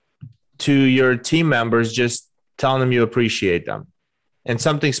to your team members, just telling them you appreciate them and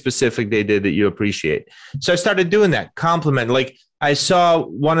something specific they did that you appreciate. So I started doing that, compliment. Like I saw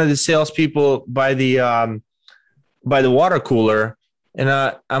one of the salespeople by the water cooler, and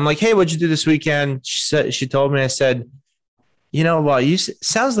I'm like, hey, what'd you do this weekend? She told me, I said, well,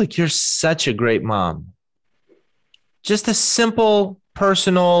 sounds like you're such a great mom. Just a simple,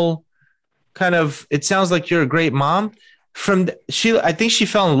 personal kind of, it sounds like you're a great mom. I think she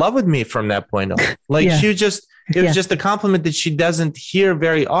fell in love with me from that point on. Like it was just a compliment that she doesn't hear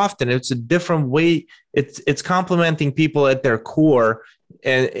very often. It's a different way. It's complimenting people at their core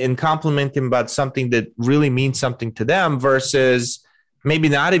and complimenting about something that really means something to them versus maybe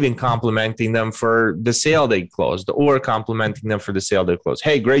not even complimenting them for the sale they closed or complimenting them for the sale they closed.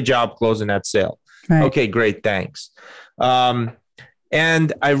 Hey, great job closing that sale. Right. Okay, great. Thanks.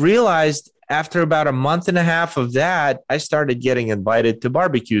 And I realized after about a month and a half of that, I started getting invited to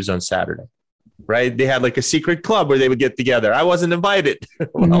barbecues on Saturday, right? They had like a secret club where they would get together. I wasn't invited.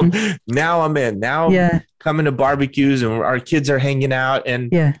 Well, now I'm in. Now I'm coming to barbecues and our kids are hanging out.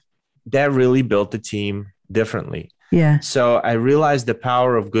 And that really built the team differently. Yeah. So I realized the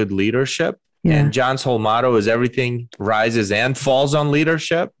power of good leadership. Yeah. And John's whole motto is everything rises and falls on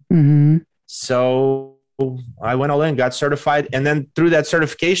leadership. Mm-hmm. So I went all in, got certified. And then through that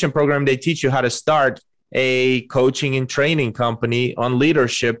certification program, they teach you how to start a coaching and training company on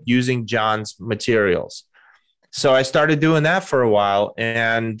leadership using John's materials. So I started doing that for a while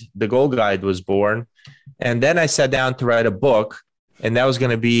and the Goal Guide was born. And then I sat down to write a book and that was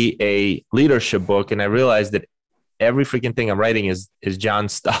going to be a leadership book. And I realized that every freaking thing I'm writing is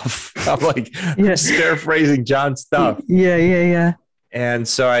John's stuff. I'm like paraphrasing John's stuff. Yeah. And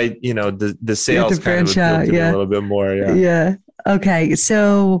so the sales kind of appealed to me a little bit more. Yeah. Okay.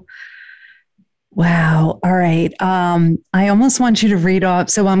 So, wow. All right. I almost want you to read off.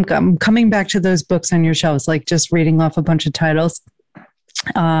 So I'm coming back to those books on your shelves, like just reading off a bunch of titles.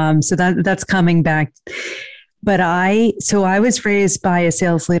 So that's coming back. But I was raised by a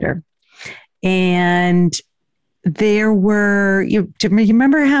sales leader and there were, you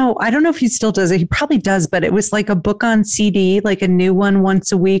remember how, I don't know if he still does it. He probably does, but it was like a book on CD, like a new one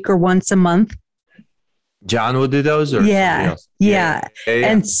once a week or once a month. John would do those? Or yeah.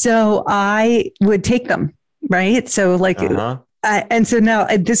 And so I would take them. Right. So like, and so now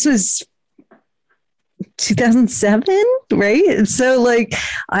this was 2007. Right. So like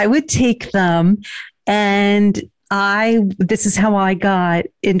I would take them and this is how I got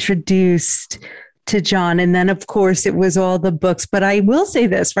introduced to John. And then of course it was all the books, but I will say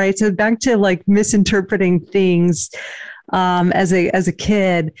this, right? So back to like misinterpreting things, as a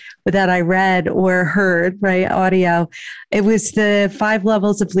kid that I read or heard, right? Audio. It was the 5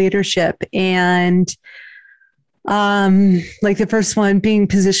 levels of leadership. And, like the first one being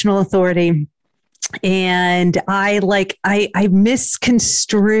positional authority. And I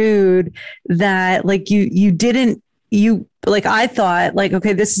misconstrued that, like I thought like,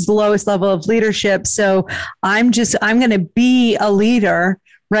 okay, this is the lowest level of leadership. So I'm going to be a leader.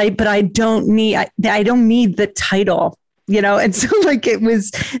 Right. But I don't need the title, and so like it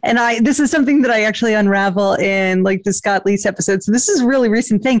was, and this is something that I actually unravel in like the Scott Leese episode. So this is a really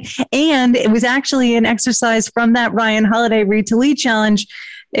recent thing. And it was actually an exercise from that Ryan Holiday Read to Lead challenge.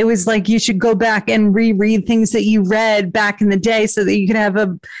 It was like, you should go back and reread things that you read back in the day so that you can have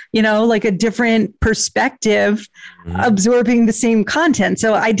like a different perspective absorbing the same content.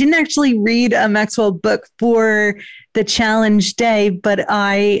 So I didn't actually read a Maxwell book for the challenge day, but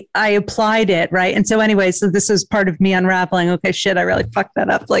I applied it. Right. And so anyway, so this was part of me unraveling. Okay, shit, I really fucked that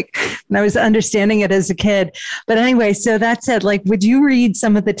up. Like, and I was understanding it as a kid, but anyway, so that said, like, would you read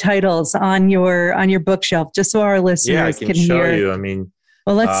some of the titles on your bookshelf just so our listeners can show hear? You. I mean,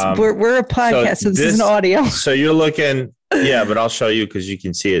 well, we're a podcast, so this is an audio. So you're looking, but I'll show you because you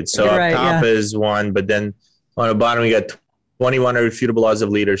can see it. So up top is one, but then on the bottom, we got 21 Irrefutable Laws of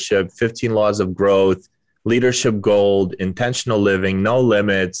Leadership, 15 Laws of Growth, Leadership Gold, Intentional Living, No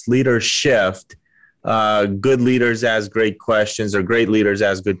Limits, Leader Shift, Good Leaders Ask Great Questions, or Great Leaders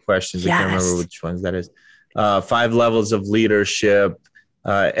Ask Good Questions. Yes. I can't remember which ones that is. 5 Levels of Leadership,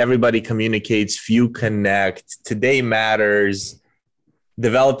 Everybody Communicates, Few Connect, Today Matters,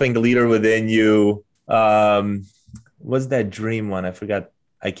 developing the leader within you. What's that dream one? I forgot.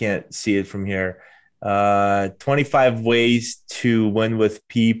 I can't see it from here. 25 ways to win with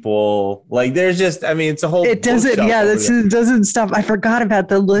people. Like there's just, I mean, it's a whole. It doesn't. Yeah, doesn't stop. I forgot about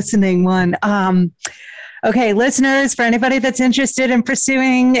the listening one. Okay, listeners, for anybody that's interested in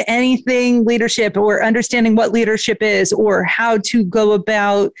pursuing anything leadership or understanding what leadership is or how to go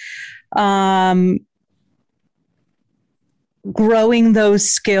about growing those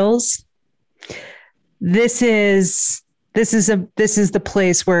skills, this is the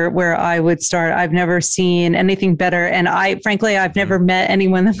place where I would start. I've never seen anything better. And I've never met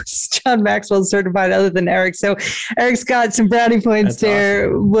anyone that was John Maxwell certified other than Eric. So Eric's got some brownie points there,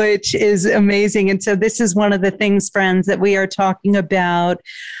 awesome, which is amazing. And so this is one of the things, friends, that we are talking about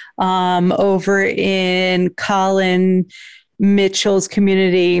over in Colin Mitchell's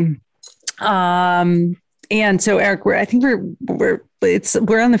community. And so Eric, we're on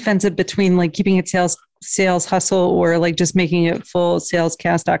the fence between like keeping it sales hustle or like just making it full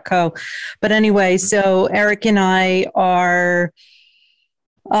salescast.co. But anyway, so Eric and I are,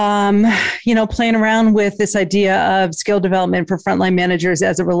 playing around with this idea of skill development for frontline managers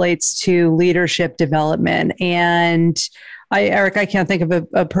as it relates to leadership development. And Eric, I can't think of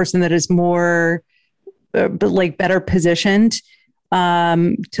a person that is more better positioned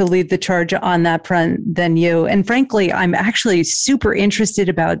to lead the charge on that front than you. And frankly, I'm actually super interested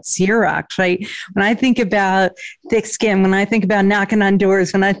about Xerox, right? When I think about thick skin, when I think about knocking on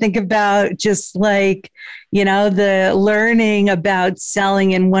doors, when I think about just like, the learning about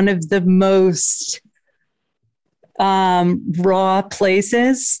selling in one of the most raw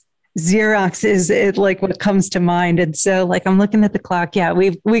places, Xerox is like what comes to mind. And so like, I'm looking at the clock. Yeah,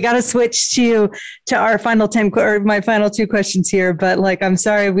 we got to switch to our final 10 or my final 2 questions here. But like, I'm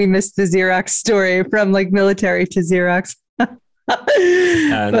sorry, we missed the Xerox story from like military to Xerox.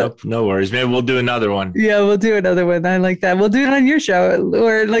 No worries. Maybe we'll do another one. Yeah, we'll do another one. I like that. We'll do it on your show,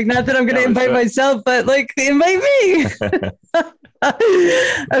 or like, not that I'm going to invite myself, but like invite me.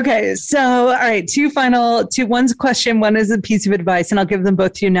 Okay. So, all right. One's a question. One is a piece of advice, and I'll give them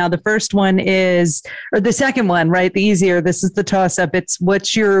both to you now. The first one is, or the second one, right? The easier, this is the toss up. It's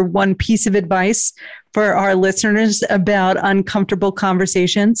what's your one piece of advice for our listeners about uncomfortable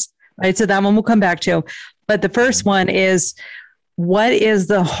conversations, right? So that one we'll come back to. But the first one is, what is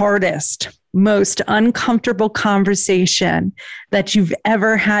the hardest, most uncomfortable conversation that you've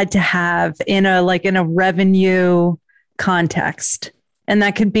ever had to have in a revenue context? And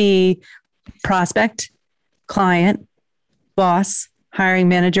that could be prospect, client, boss, hiring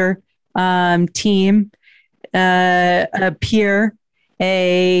manager, team, a peer,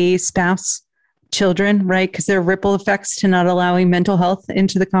 a spouse, children, right? Because there are ripple effects to not allowing mental health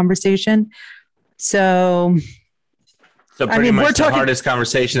into the conversation. So pretty much the hardest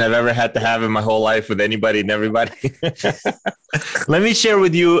conversation I've ever had to have in my whole life with anybody and everybody. Let me share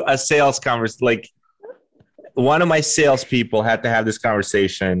with you a sales conversation. Like, one of my salespeople had to have this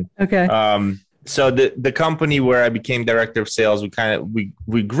conversation. Okay. So the company where I became director of sales,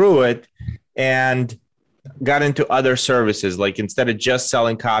 we grew it and got into other services. Like, instead of just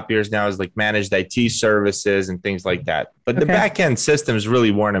selling copiers, now it's like managed IT services and things like that. But the back end systems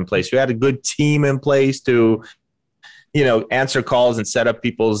really weren't in place. We had a good team in place to, answer calls and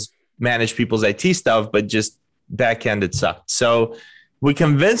manage people's IT stuff, but just back end, it sucked. So we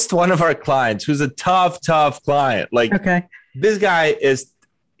convinced one of our clients, who's a tough client. Like, this guy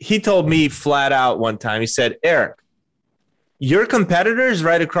he told me flat out one time, he said, Eric, your competitor is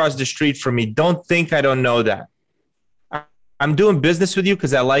right across the street from me. Don't think I don't know that. I'm doing business with you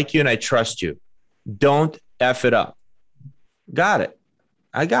because I like you and I trust you. Don't F it up. Got it.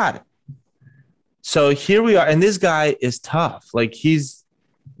 I got it. So here we are. And this guy is tough. Like, he's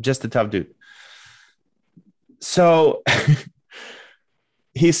just a tough dude. So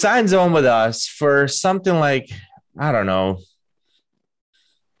he signs on with us for something like, I don't know,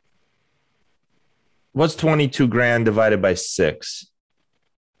 what's 22 grand divided by 6?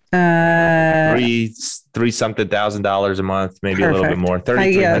 Three something $1,000 a month, maybe a little bit more,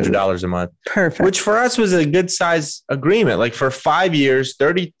 $3,300 a month. Perfect. Which for us was a good size agreement. Like, for 5 years,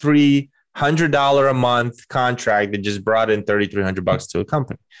 $3,300 a month contract that just brought in $3,300 to a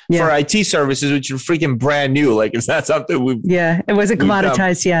company for IT services, which are freaking brand new. Like, it's not something it wasn't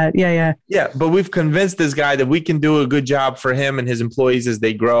commoditized yet. Yeah. But we've convinced this guy that we can do a good job for him and his employees as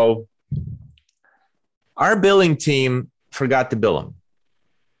they grow. Our billing team forgot to bill him.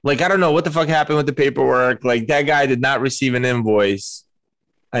 Like, I don't know what the fuck happened with the paperwork. Like, that guy did not receive an invoice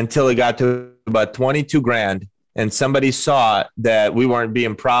until it got to about 22 grand. And somebody saw that we weren't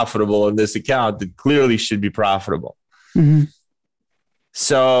being profitable in this account that clearly should be profitable. Mm-hmm.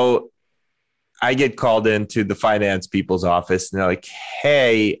 So I get called into the finance people's office and they're like,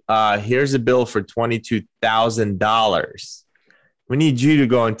 hey, here's a bill for $22,000. We need you to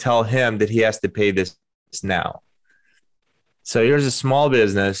go and tell him that he has to pay this now. So here's a small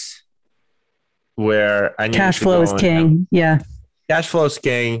business where I need cash flow is king. Yeah. Cash flow is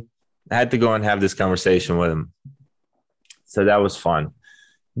king. I had to go and have this conversation with him. So that was fun.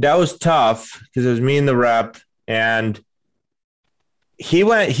 That was tough because it was me and the rep, and he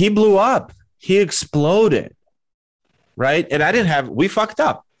blew up. He exploded, right? And we fucked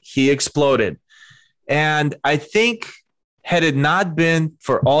up. He exploded. And I think had it not been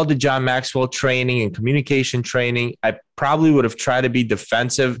for all the John Maxwell training and communication training, I probably would have tried to be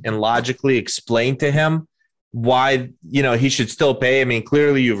defensive and logically explain to him why, he should still pay. I mean,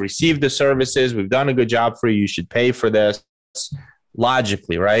 clearly you've received the services. We've done a good job for you. You should pay for this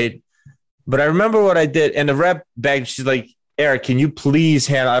logically, right? But I remember what I did. And the rep begged, she's like, Eric, can you please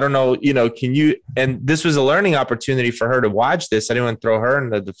handle, I don't know, can you, and this was a learning opportunity for her to watch this. I didn't want to throw her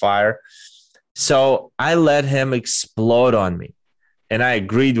into the fire. So I let him explode on me, and I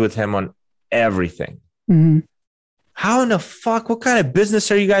agreed with him on everything. Mm-hmm. How in the fuck, what kind of business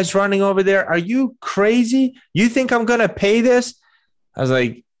are you guys running over there? Are you crazy? You think I'm going to pay this? I was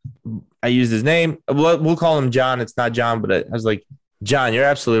like, I used his name. We'll call him John. It's not John, but I was like, John, you're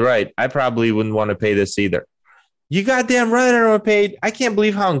absolutely right. I probably wouldn't want to pay this either. You goddamn right I don't want to pay. I can't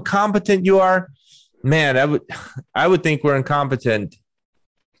believe how incompetent you are. Man, I would think we're incompetent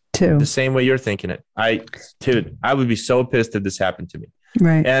too. The same way you're thinking it. I would be so pissed if this happened to me.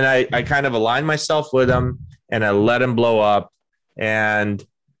 Right. And I kind of aligned myself with him and I let him blow up. And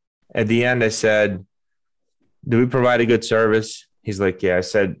at the end I said, do we provide a good service? He's like, yeah. I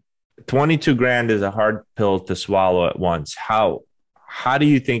said, 22 grand is a hard pill to swallow at once. How do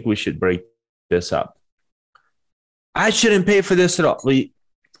you think we should break this up? I shouldn't pay for this at all.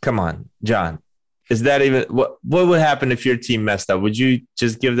 Come on, John. Is that even what would happen if your team messed up? Would you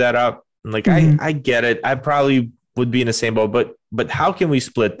just give that up? Like, I get it. I probably would be in the same boat, but how can we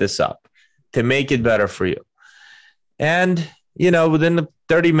split this up to make it better for you? And, within the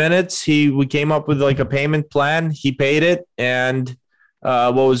 30 minutes, we came up with like a payment plan. He paid it. And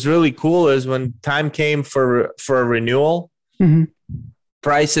what was really cool is when time came for a renewal, mm-hmm.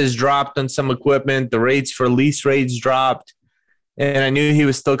 prices dropped on some equipment. The lease rates dropped. And I knew he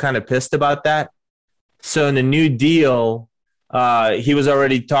was still kind of pissed about that. So in the new deal, he was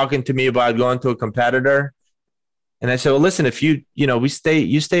already talking to me about going to a competitor. And I said, well, listen, if you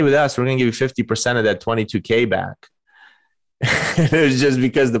stay with us, we're going to give you 50% of that $22K back. It was just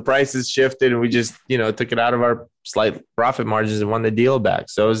because the prices shifted and we just, took it out of our slight profit margins and won the deal back.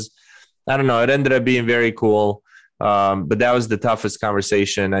 So I don't know. It ended up being very cool. But that was the toughest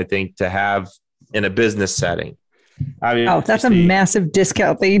conversation, I think, to have in a business setting. That's a massive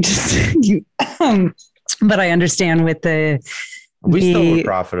discount that you just, but I understand with we still were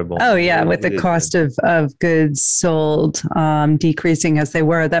profitable. Oh yeah. With the cost of goods sold, decreasing as they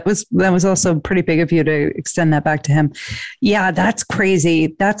were, that was also pretty big of you to extend that back to him. Yeah. That's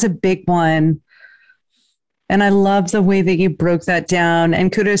crazy. That's a big one. And I love the way that you broke that down,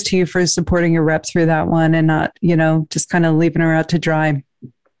 and kudos to you for supporting your rep through that one and not, just kind of leaving her out to dry.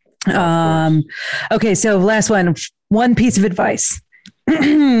 Okay. So last one piece of advice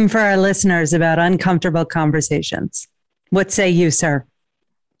for our listeners about uncomfortable conversations. What say you, sir?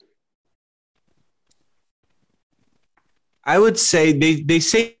 I would say they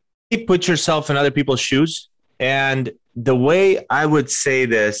say put yourself in other people's shoes. And the way I would say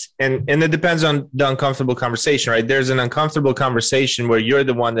this, and it depends on the uncomfortable conversation, right? There's an uncomfortable conversation where you're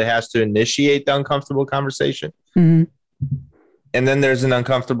the one that has to initiate the uncomfortable conversation. Mm-hmm. And then there's an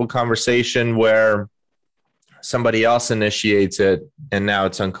uncomfortable conversation where somebody else initiates it and now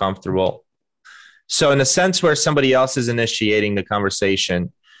it's uncomfortable. So in a sense where somebody else is initiating the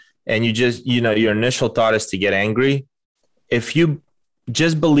conversation and you just, your initial thought is to get angry. If you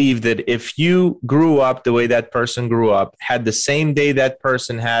just believe that if you grew up the way that person grew up, had the same day that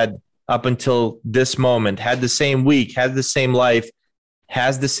person had up until this moment, had the same week, had the same life,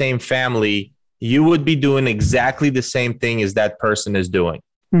 has the same family, you would be doing exactly the same thing as that person is doing.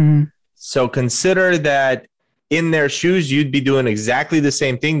 Mm-hmm. So consider that in their shoes, you'd be doing exactly the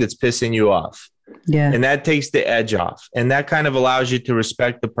same thing that's pissing you off. Yeah. And that takes the edge off. And that kind of allows you to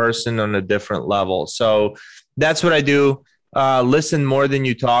respect the person on a different level. So that's what I do. Listen more than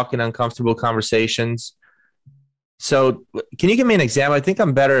you talk in uncomfortable conversations. So can you give me an example? I think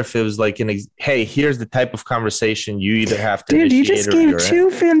I'm better if it was like hey, here's the type of conversation you either have to Dude, you just gave two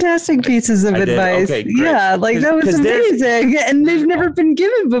fantastic pieces of advice. Okay, yeah, like that was amazing. And they've never been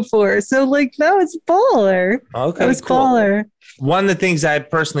given before. So like that was baller. Okay. That was baller. One of the things I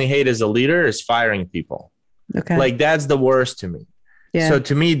personally hate as a leader is firing people. Okay. Like that's the worst to me. Yeah. So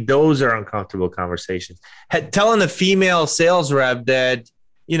to me, those are uncomfortable conversations. Telling a female sales rep that,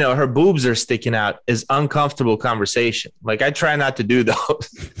 you know, her boobs are sticking out is uncomfortable conversation. Like I try not to do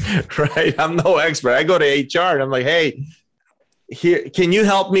those, right? I'm no expert. I go to HR and I'm like, hey, here, can you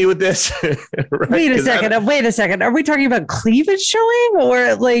help me with this? Right? Wait a second. Are we talking about cleavage showing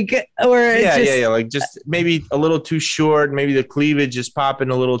or like just maybe a little too short. Maybe the cleavage is popping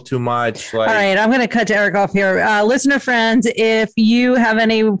a little too much. Like, all right, I'm going to cut Eric off here. Listener friends, if you have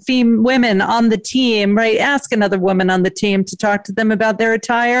any women on the team, right, ask another woman on the team to talk to them about their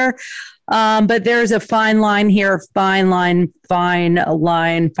attire. But there's a fine line here, fine line,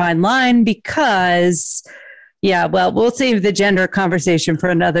 because yeah, well, we'll save the gender conversation for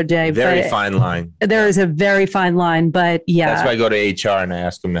another day. Very fine line. There is a very fine line, but yeah. That's why I go to HR and I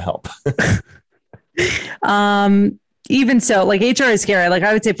ask them to help. Even so, like HR is scary. Like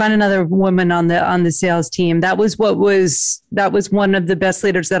I would say, find another woman on the sales team. That was one of the best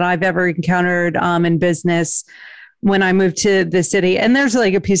leaders that I've ever encountered in business when I moved to the city. And there's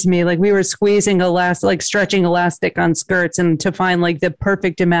like a piece of me, like we were squeezing stretching elastic on skirts and to find like the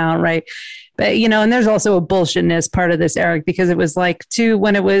perfect amount, right? But, you know, and there's also a bullshitness part of this, Eric, because it was like there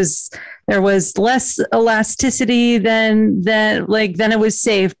was less elasticity than it was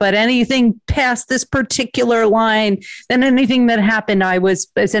safe. But anything past this particular line, then anything that happened, I was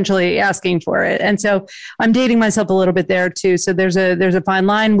essentially asking for it. And so I'm dating myself a little bit there too. So there's a fine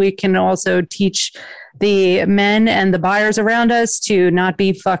line. We can also teach the men and the buyers around us to not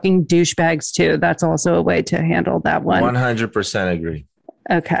be fucking douchebags too. That's also a way to handle that one. 100% agree.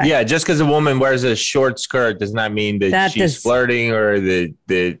 Okay. Yeah, just because a woman wears a short skirt does not mean that she's flirting or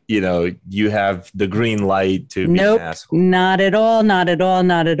that you know you have the green light to be an asshole. Not at all.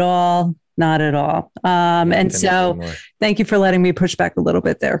 And so thank you for letting me push back a little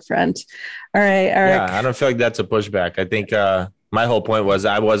bit there, friend. All right, Eric. Yeah, I don't feel like that's a pushback. I think my whole point was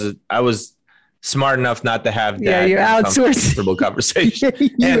I was smart enough not to have that you're uncomfortable conversation.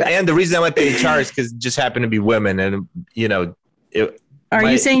 And the reason I went to HR is because it just happened to be women, and you know Are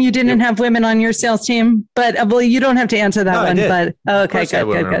you saying you didn't have women on your sales team? But well, you don't have to answer that one. But okay, good.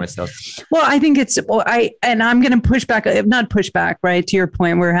 Well, I think I'm going to push back, not push back, right? To your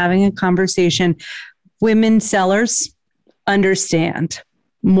point, we're having a conversation. Women sellers understand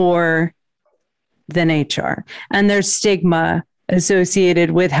more than HR, and there's stigma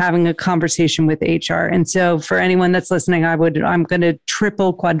associated with having a conversation with HR. And so for anyone that's listening, I'm going to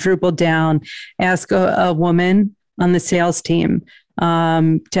triple, quadruple down, ask a woman on the sales team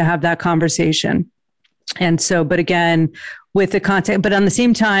to have that conversation. And so, but again, with the content, but on the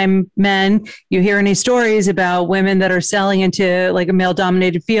same time, men, you hear any stories about women that are selling into like a male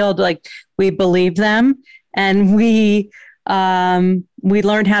dominated field, like we believe them. And we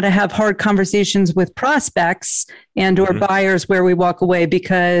learn how to have hard conversations with prospects and or buyers where we walk away,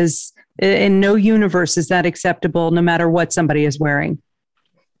 because in no universe is that acceptable, no matter what somebody is wearing.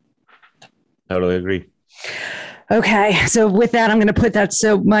 Totally agree. Okay, so with that, I'm going to put that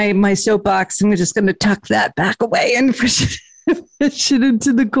my soapbox. I'm just going to tuck that back away and push it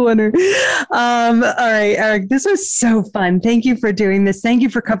into the corner. All right, Eric, this was so fun. Thank you for doing this. Thank you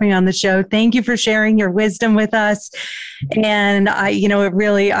for coming on the show. Thank you for sharing your wisdom with us. And I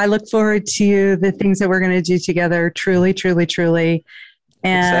look forward to the things that we're going to do together. Truly, truly, truly.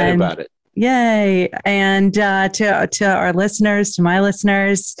 And excited about it. Yay! And to our listeners, to my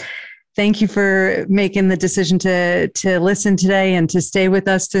listeners, thank you for making the decision to listen today and to stay with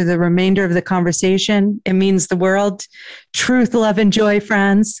us through the remainder of the conversation. It means the world. Truth, love, and joy,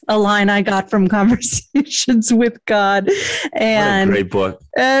 friends. A line I got from Conversations with God. And what a great book.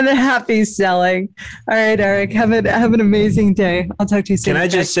 And happy selling. All right, Eric, have an amazing day. I'll talk to you soon. Can I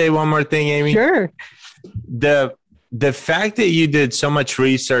just say one more thing, Amy? Sure. The fact that you did so much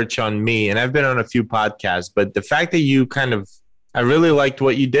research on me, and I've been on a few podcasts, but the fact that you I really liked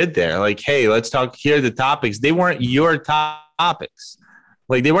what you did there. Like, hey, let's talk. Here are the topics. They weren't your topics.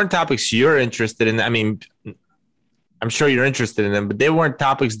 Like, they weren't topics you're interested in. I mean, I'm sure you're interested in them, but they weren't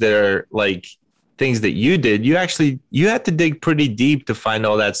topics that are like things that you did. You had to dig pretty deep to find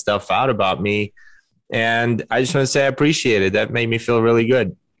all that stuff out about me. And I just want to say I appreciate it. That made me feel really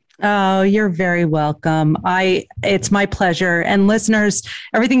good. Oh, you're very welcome. It's my pleasure. And listeners,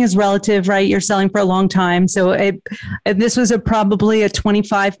 everything is relative, right? You're selling for a long time. So this was probably a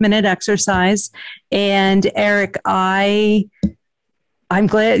 25-minute exercise. And Eric, I'm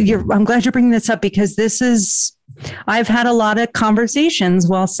glad you're bringing this up, because I've had a lot of conversations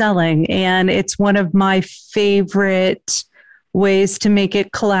while selling, and it's one of my favorite ways to make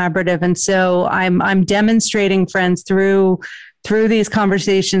it collaborative. And so I'm demonstrating, friends, through these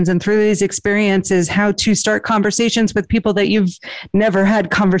conversations and through these experiences, how to start conversations with people that you've never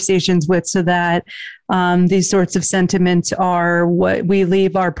had conversations with, so that these sorts of sentiments are what we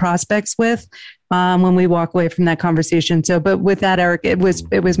leave our prospects with when we walk away from that conversation. So, but with that, Eric, it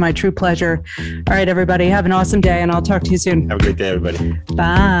was my true pleasure. All right, everybody, have an awesome day, and I'll talk to you soon. Have a great day, everybody.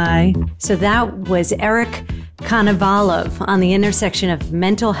 Bye. So that was Eric Konovalov on the intersection of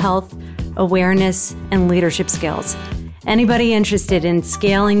mental health, awareness, and leadership skills. Anybody interested in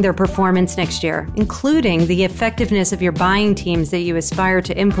scaling their performance next year, including the effectiveness of your buying teams that you aspire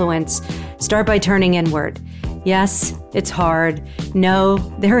to influence, start by turning inward. Yes, it's hard. No,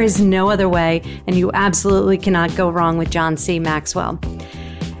 there is no other way, and you absolutely cannot go wrong with John C. Maxwell.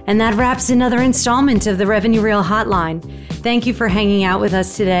 And that wraps another installment of the Revenue Reel Hotline. Thank you for hanging out with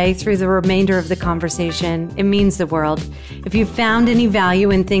us today through the remainder of the conversation. It means the world. If you found any value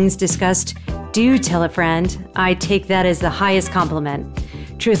in things discussed, do tell a friend. I take that as the highest compliment.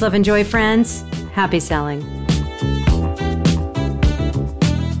 Truth, love, and joy, friends. Happy selling.